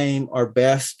we name our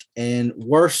best and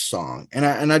worst song. And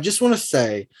I just want to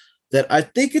say that I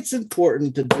think it's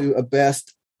important to do a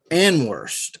best and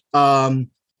worst.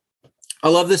 I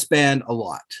love this band a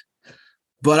lot,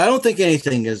 but I don't think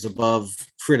anything is above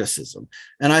criticism.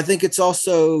 And I think it's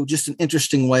also just an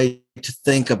interesting way to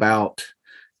think about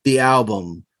the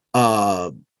album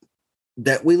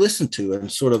that we listen to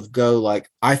and sort of go like,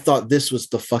 I thought this was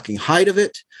the fucking height of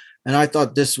it. And I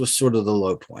thought this was sort of the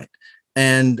low point.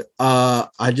 And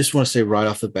I just want to say right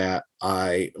off the bat,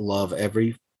 I love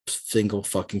every single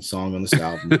fucking song on this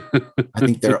album. I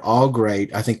think they're all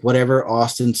great. I think whatever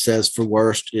Austin says for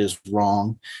worst is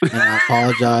wrong. And I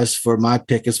apologize for my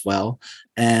pick as well.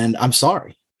 And I'm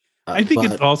sorry. I think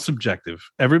it's all subjective.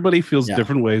 Everybody feels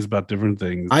different ways about different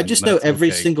things. I just know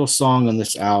every single song on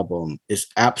this album is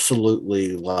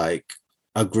absolutely like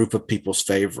a group of people's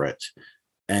favorite.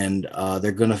 And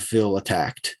they're going to feel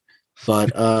attacked.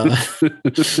 But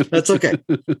that's okay.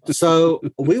 So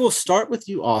we will start with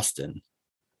you, Austin.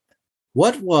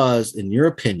 What was, in your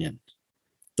opinion,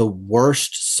 the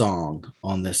worst song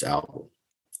on this album?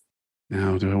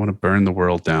 Now, do I want to burn the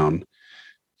world down?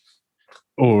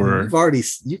 You've Or already,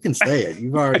 you can say it.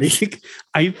 You've already.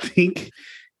 I think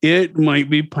it might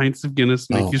be Pints of Guinness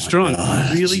Make Oh You my Strong. I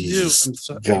God, really do. Jesus,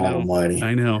 I God know. Almighty,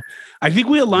 I know. I think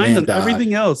we aligned man, on Doc.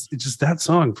 everything else. It's just that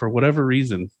song, for whatever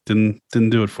reason, didn't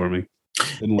do it for me.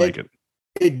 Didn't like it.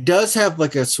 It does have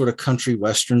like a sort of country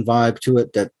western vibe to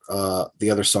it that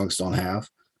the other songs don't have.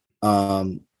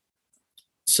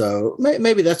 So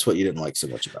maybe that's what you didn't like so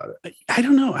much about it. I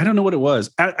don't know. I don't know what it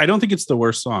was. I don't think it's the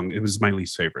worst song. It was my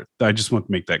least favorite. I just want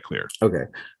to make that clear. Okay.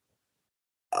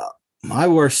 My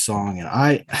worst song, and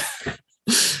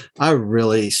I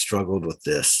really struggled with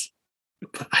this.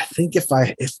 But I think if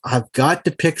I've got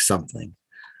to pick something,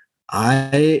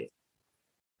 I'm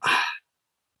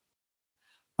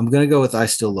gonna go with "I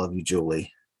Still Love You,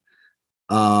 Julie."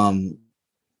 I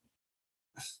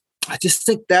just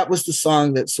think that was the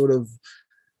song that sort of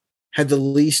had the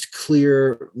least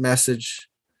clear message.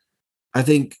 I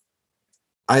think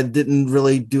I didn't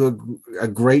really do a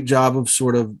great job of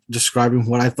sort of describing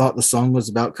what I thought the song was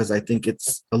about because I think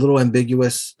it's a little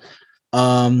ambiguous.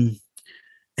 And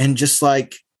just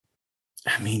like,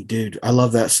 I mean, dude, I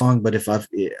love that song, but if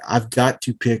I've got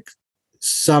to pick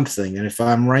something, and if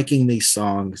I'm ranking these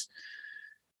songs,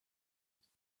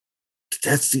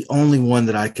 that's the only one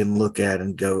that I can look at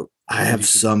and go, I have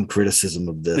some criticism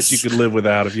of this. That you could live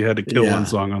without if you had to kill one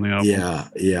song on the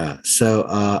album. Yeah. So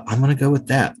I'm going to go with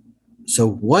that. So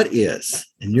what is,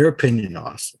 in your opinion,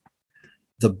 Austin,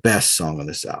 the best song on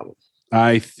this album?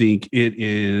 I think it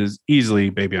is easily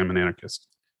 "Baby I'm an Anarchist."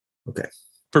 Okay.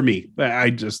 For me,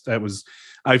 I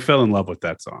fell in love with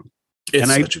that song. It's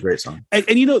such a great song.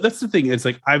 And you know, that's the thing. It's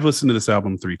like, I've listened to this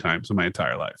album 3 times in my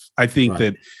entire life. I think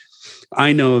that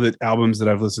I know that albums that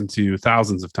I've listened to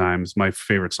thousands of times, my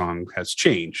favorite song has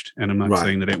changed. And I'm not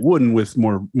saying that it wouldn't with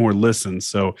more listens.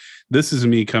 So this is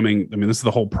me coming. I mean, this is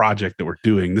the whole project that we're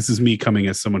doing. This is me coming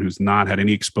as someone who's not had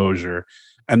any exposure.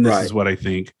 And this is what I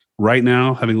think right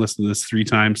now, having listened to this 3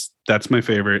 times, that's my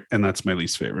favorite. And that's my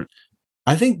least favorite.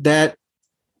 I think that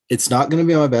it's not going to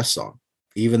be my best song,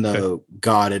 even though,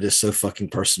 God, it is so fucking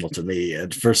personal to me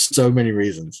and for so many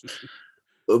reasons.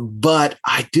 But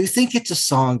I do think it's a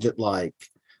song that, like,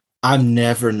 I'm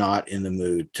never not in the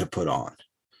mood to put on.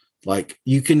 Like,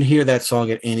 you can hear that song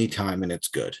at any time and it's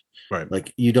good. Right.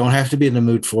 Like, you don't have to be in the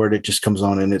mood for it. It just comes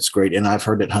on and it's great. And I've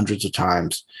heard it hundreds of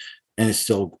times and it's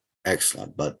still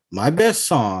excellent. But my best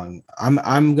song,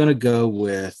 I'm gonna go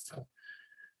with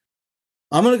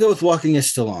 "Walking Is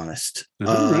Still Honest."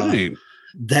 All right.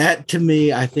 That to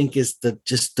me, I think, is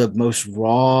just the most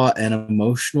raw and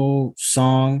emotional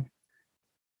song.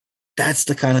 That's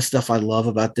the kind of stuff I love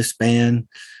about this band.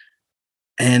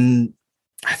 And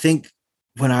I think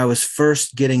when I was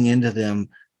first getting into them,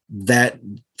 that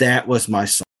was my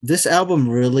song. This album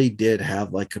really did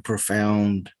have like a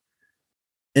profound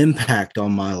impact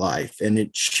on my life, and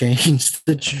it changed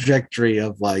the trajectory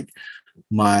of like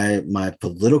my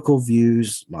political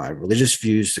views, my religious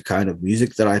views, the kind of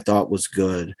music that I thought was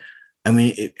good. I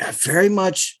mean,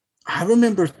 I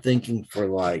remember thinking for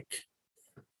like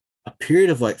a period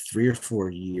of like 3 or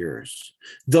 4 years,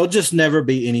 there'll just never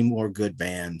be any more good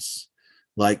bands.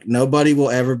 Like, nobody will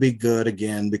ever be good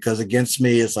again, because Against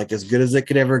Me is like as good as it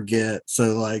could ever get.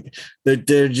 So like they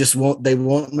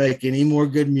won't make any more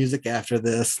good music after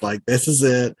this. Like, this is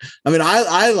it. I mean,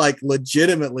 I like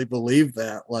legitimately believe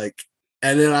that. Like,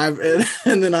 and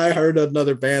then I heard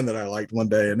another band that I liked one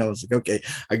day, and I was like, okay,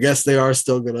 I guess they're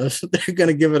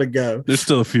gonna give it a go. There's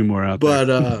still a few more out there.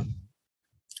 But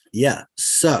yeah,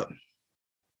 so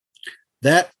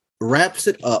that wraps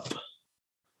it up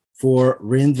for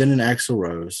Reinventing Axl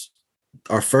Rose,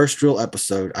 our first real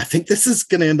episode. I think this is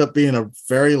going to end up being a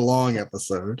very long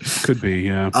episode. Could be,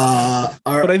 yeah.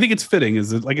 But I think it's fitting.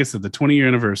 Is it, like I said, the 20-year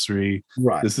anniversary?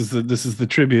 Right. This is the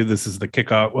tribute. This is the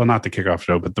kickoff. Well, not the kickoff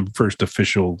show, but the first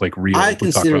official like real. I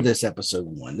consider this episode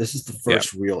 1. This is the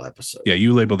first real episode. Yeah,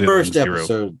 you labeled it first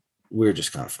episode. We're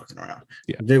just kind of fucking around.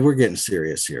 Yeah, we're getting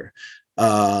serious here.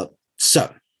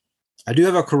 So I do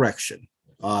have a correction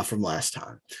from last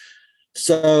time.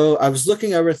 So I was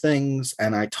looking over things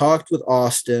and I talked with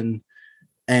Austin,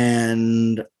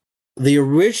 and the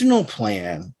original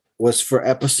plan was for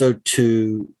episode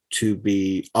 2 to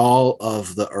be all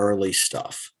of the early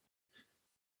stuff.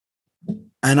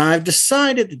 And I've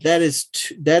decided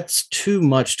that's too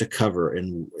much to cover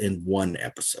in one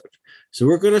episode. So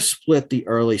we're going to split the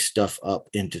early stuff up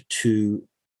into 2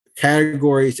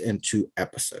 categories and 2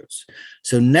 episodes.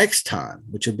 So next time,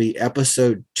 which will be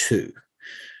episode 2,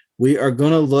 we are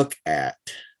going to look at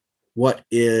what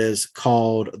is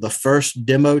called the first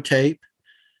demo tape,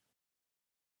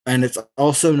 and it's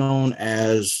also known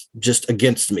as just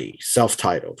Against Me,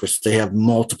 self-titled, which they have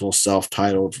multiple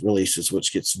self-titled releases,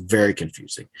 which gets very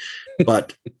confusing.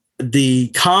 But the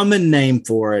common name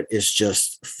for it is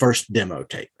just First Demo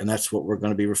Tape, and that's what we're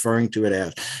going to be referring to it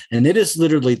as. And it is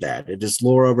literally that. It is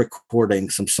Laura recording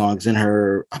some songs in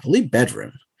her, I believe,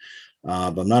 bedroom,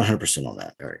 but I'm not 100% on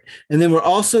that. All right. And then we're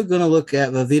also going to look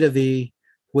at La Vida V,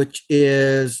 which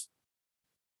is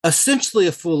essentially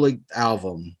a full-length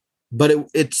album, but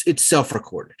it's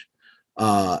self-recorded.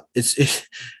 These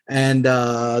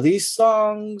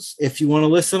songs, if you want to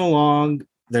listen along,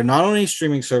 they're not on any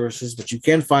streaming services, but you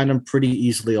can find them pretty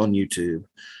easily on YouTube.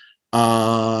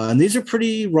 And these are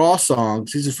pretty raw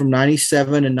songs. These are from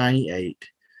 97 and 98.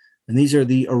 And these are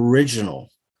the original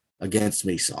Against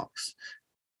Me songs.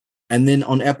 And then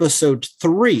on episode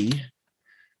 3,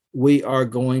 we are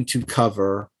going to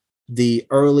cover the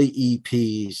early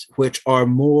EPs, which are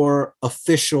more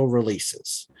official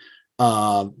releases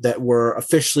that were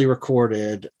officially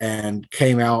recorded and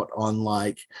came out on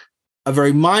like a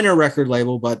very minor record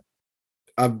label, but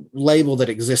a label that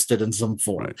existed in some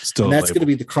form. Right, still, and that's going to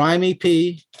be the Crime EP,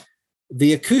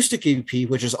 the Acoustic EP,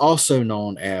 which is also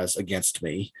known as Against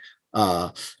Me,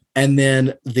 and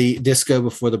then the Disco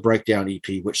Before the Breakdown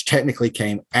EP, which technically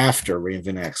came after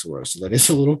Reinventing Axl Rose. So that is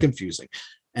a little confusing.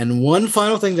 And one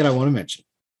final thing that I want to mention,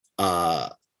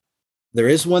 there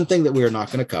is one thing that we are not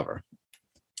going to cover.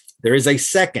 There is a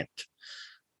second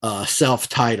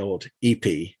self-titled EP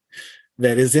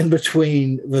that is in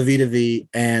between La Vida V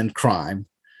and Crime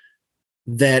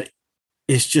that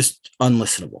is just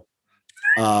unlistenable.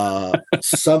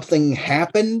 Something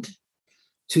happened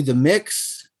to the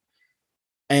mix,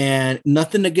 and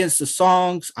nothing against the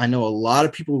songs. I know a lot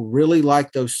of people really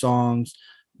like those songs,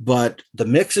 but the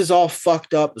mix is all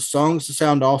fucked up. The songs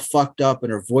sound all fucked up,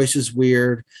 and her voice is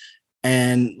weird.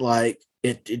 And like,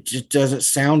 it just doesn't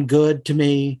sound good to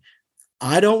me.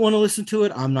 I don't want to listen to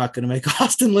it. I'm not going to make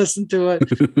Austin listen to it,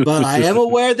 but I am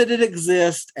aware that it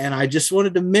exists, and I just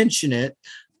wanted to mention it.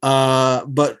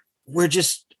 But we're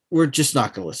just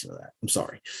not going to listen to that. I'm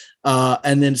sorry.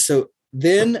 And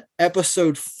then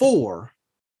episode 4,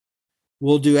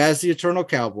 we'll do As the Eternal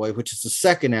Cowboy, which is the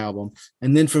second album.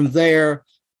 And then from there,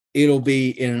 it'll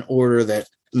be in an order that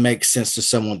makes sense to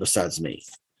someone besides me.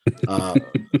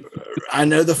 I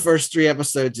know the first 3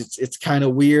 episodes, it's kind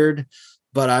of weird,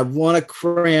 but I want to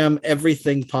cram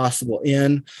everything possible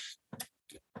in.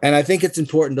 And I think it's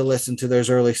important to listen to those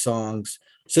early songs.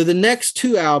 So the next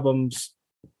 2 albums,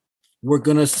 we're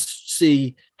going to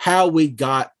see how we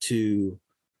got to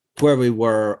where we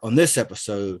were on this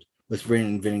episode with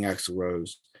Reinventing Axl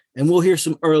Rose. And we'll hear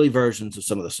some early versions of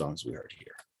some of the songs we heard here.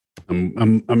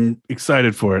 I'm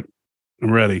excited for it.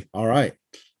 I'm ready. All right.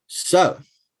 So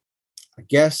I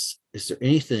guess, is there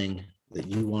anything that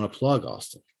you want to plug,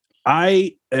 Austin?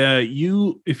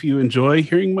 If you enjoy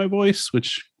hearing my voice,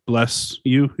 which bless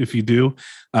you if you do,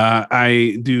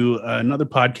 I do another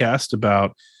podcast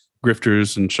about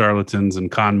grifters and charlatans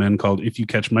and con men called If You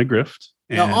Catch My Grift.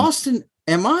 Now, Austin,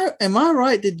 am I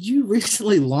right? Did you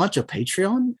recently launch a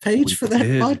Patreon page for that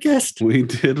podcast? We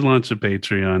did launch a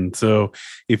Patreon. So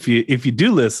if you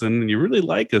do listen and you really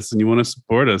like us and you want to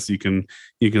support us, you can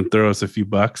throw us a few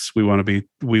bucks. We want to be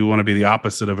the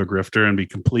opposite of a grifter and be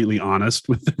completely honest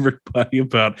with everybody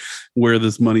about where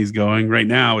this money's going. Right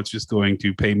now, it's just going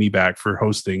to pay me back for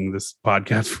hosting this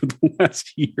podcast for the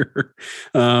last year.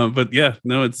 But yeah,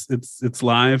 no, it's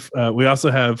live. We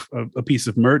also have a piece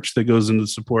of merch that goes into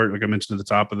support, like I mentioned at the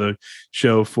top of the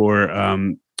show, for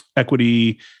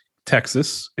Equity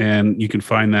Texas, and you can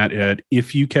find that at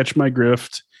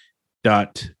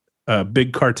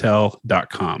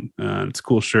ifyoucatchmygrift.bigcartel.com. It's a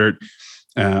cool shirt.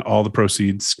 All the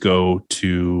proceeds go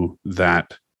to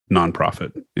that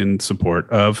nonprofit in support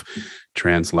of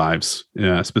trans lives,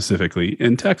 specifically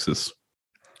in Texas.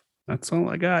 That's all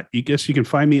I got. I guess you can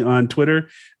find me on Twitter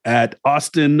at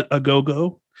Austin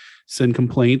Agogo. Send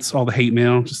complaints, all the hate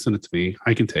mail, just send it to me.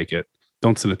 I can take it.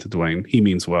 Don't send it to Dwayne. He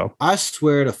means well. I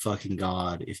swear to fucking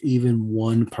God, if even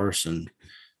one person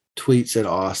tweets at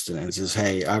Austin and says,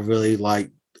 "Hey, I really like,"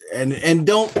 and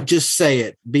don't just say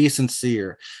it, be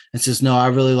sincere, and says, "No, I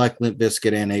really like Limp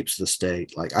Bizkit and Apes of the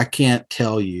State." Like, I can't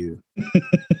tell you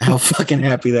how fucking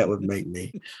happy that would make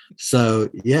me. So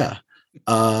yeah.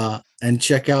 And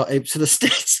check out Apes of the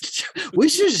State. We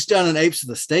should have just done an Apes of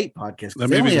the State podcast.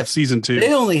 Maybe season 2.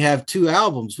 They only have 2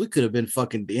 albums. We could have been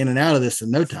fucking in and out of this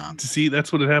in no time. See,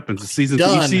 that's what it happens. Each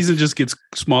season just gets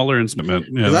smaller and smaller.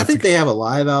 Yeah, I think they have a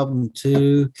live album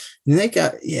too. And we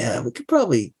could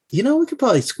probably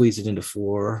squeeze it into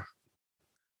 4.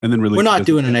 and then We're release not it.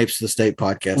 doing an Apes to the State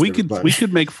podcast. We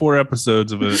could make 4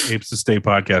 episodes of an Apes to Stay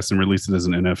podcast and release it as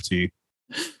an NFT.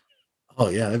 Oh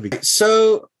yeah, that'd be great.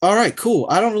 So all right, cool.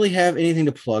 I don't really have anything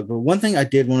to plug, but one thing I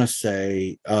did want to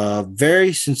say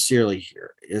very sincerely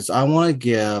here is I want to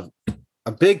give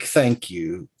a big thank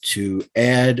you to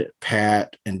Ed,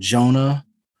 Pat, and Jonah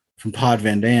from Pod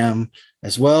Van Dam,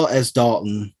 as well as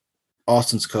Dalton,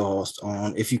 Austin's co-host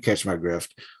on If You Catch My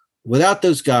Drift. Without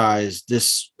those guys,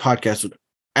 this podcast would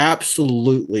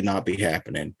absolutely not be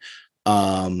happening.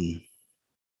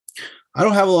 I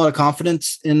don't have a lot of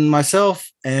confidence in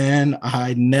myself, and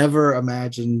I never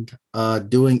imagined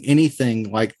doing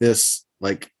anything like this,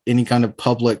 like any kind of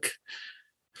public,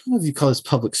 I don't know if you call this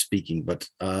public speaking, but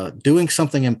doing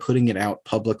something and putting it out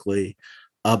publicly.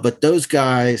 But those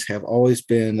guys have always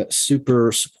been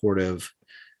super supportive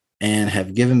and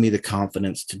have given me the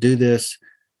confidence to do this.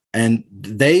 And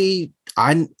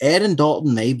Ed and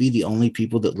Dalton may be the only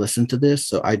people that listen to this.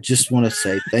 So I just want to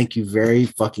say thank you very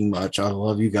fucking much. I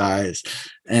love you guys.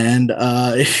 And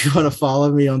if you want to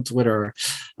follow me on Twitter,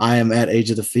 I am at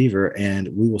Age of the Fever. And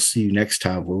we will see you next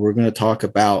time, where we're going to talk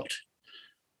about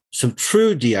some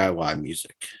true DIY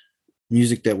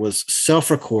music that was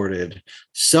self-recorded,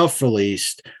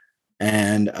 self-released.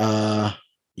 And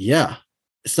yeah.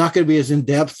 It's not going to be as in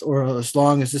depth or as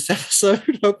long as this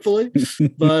episode, hopefully,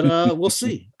 but we'll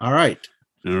see. All right.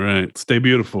 All right. Stay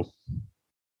beautiful.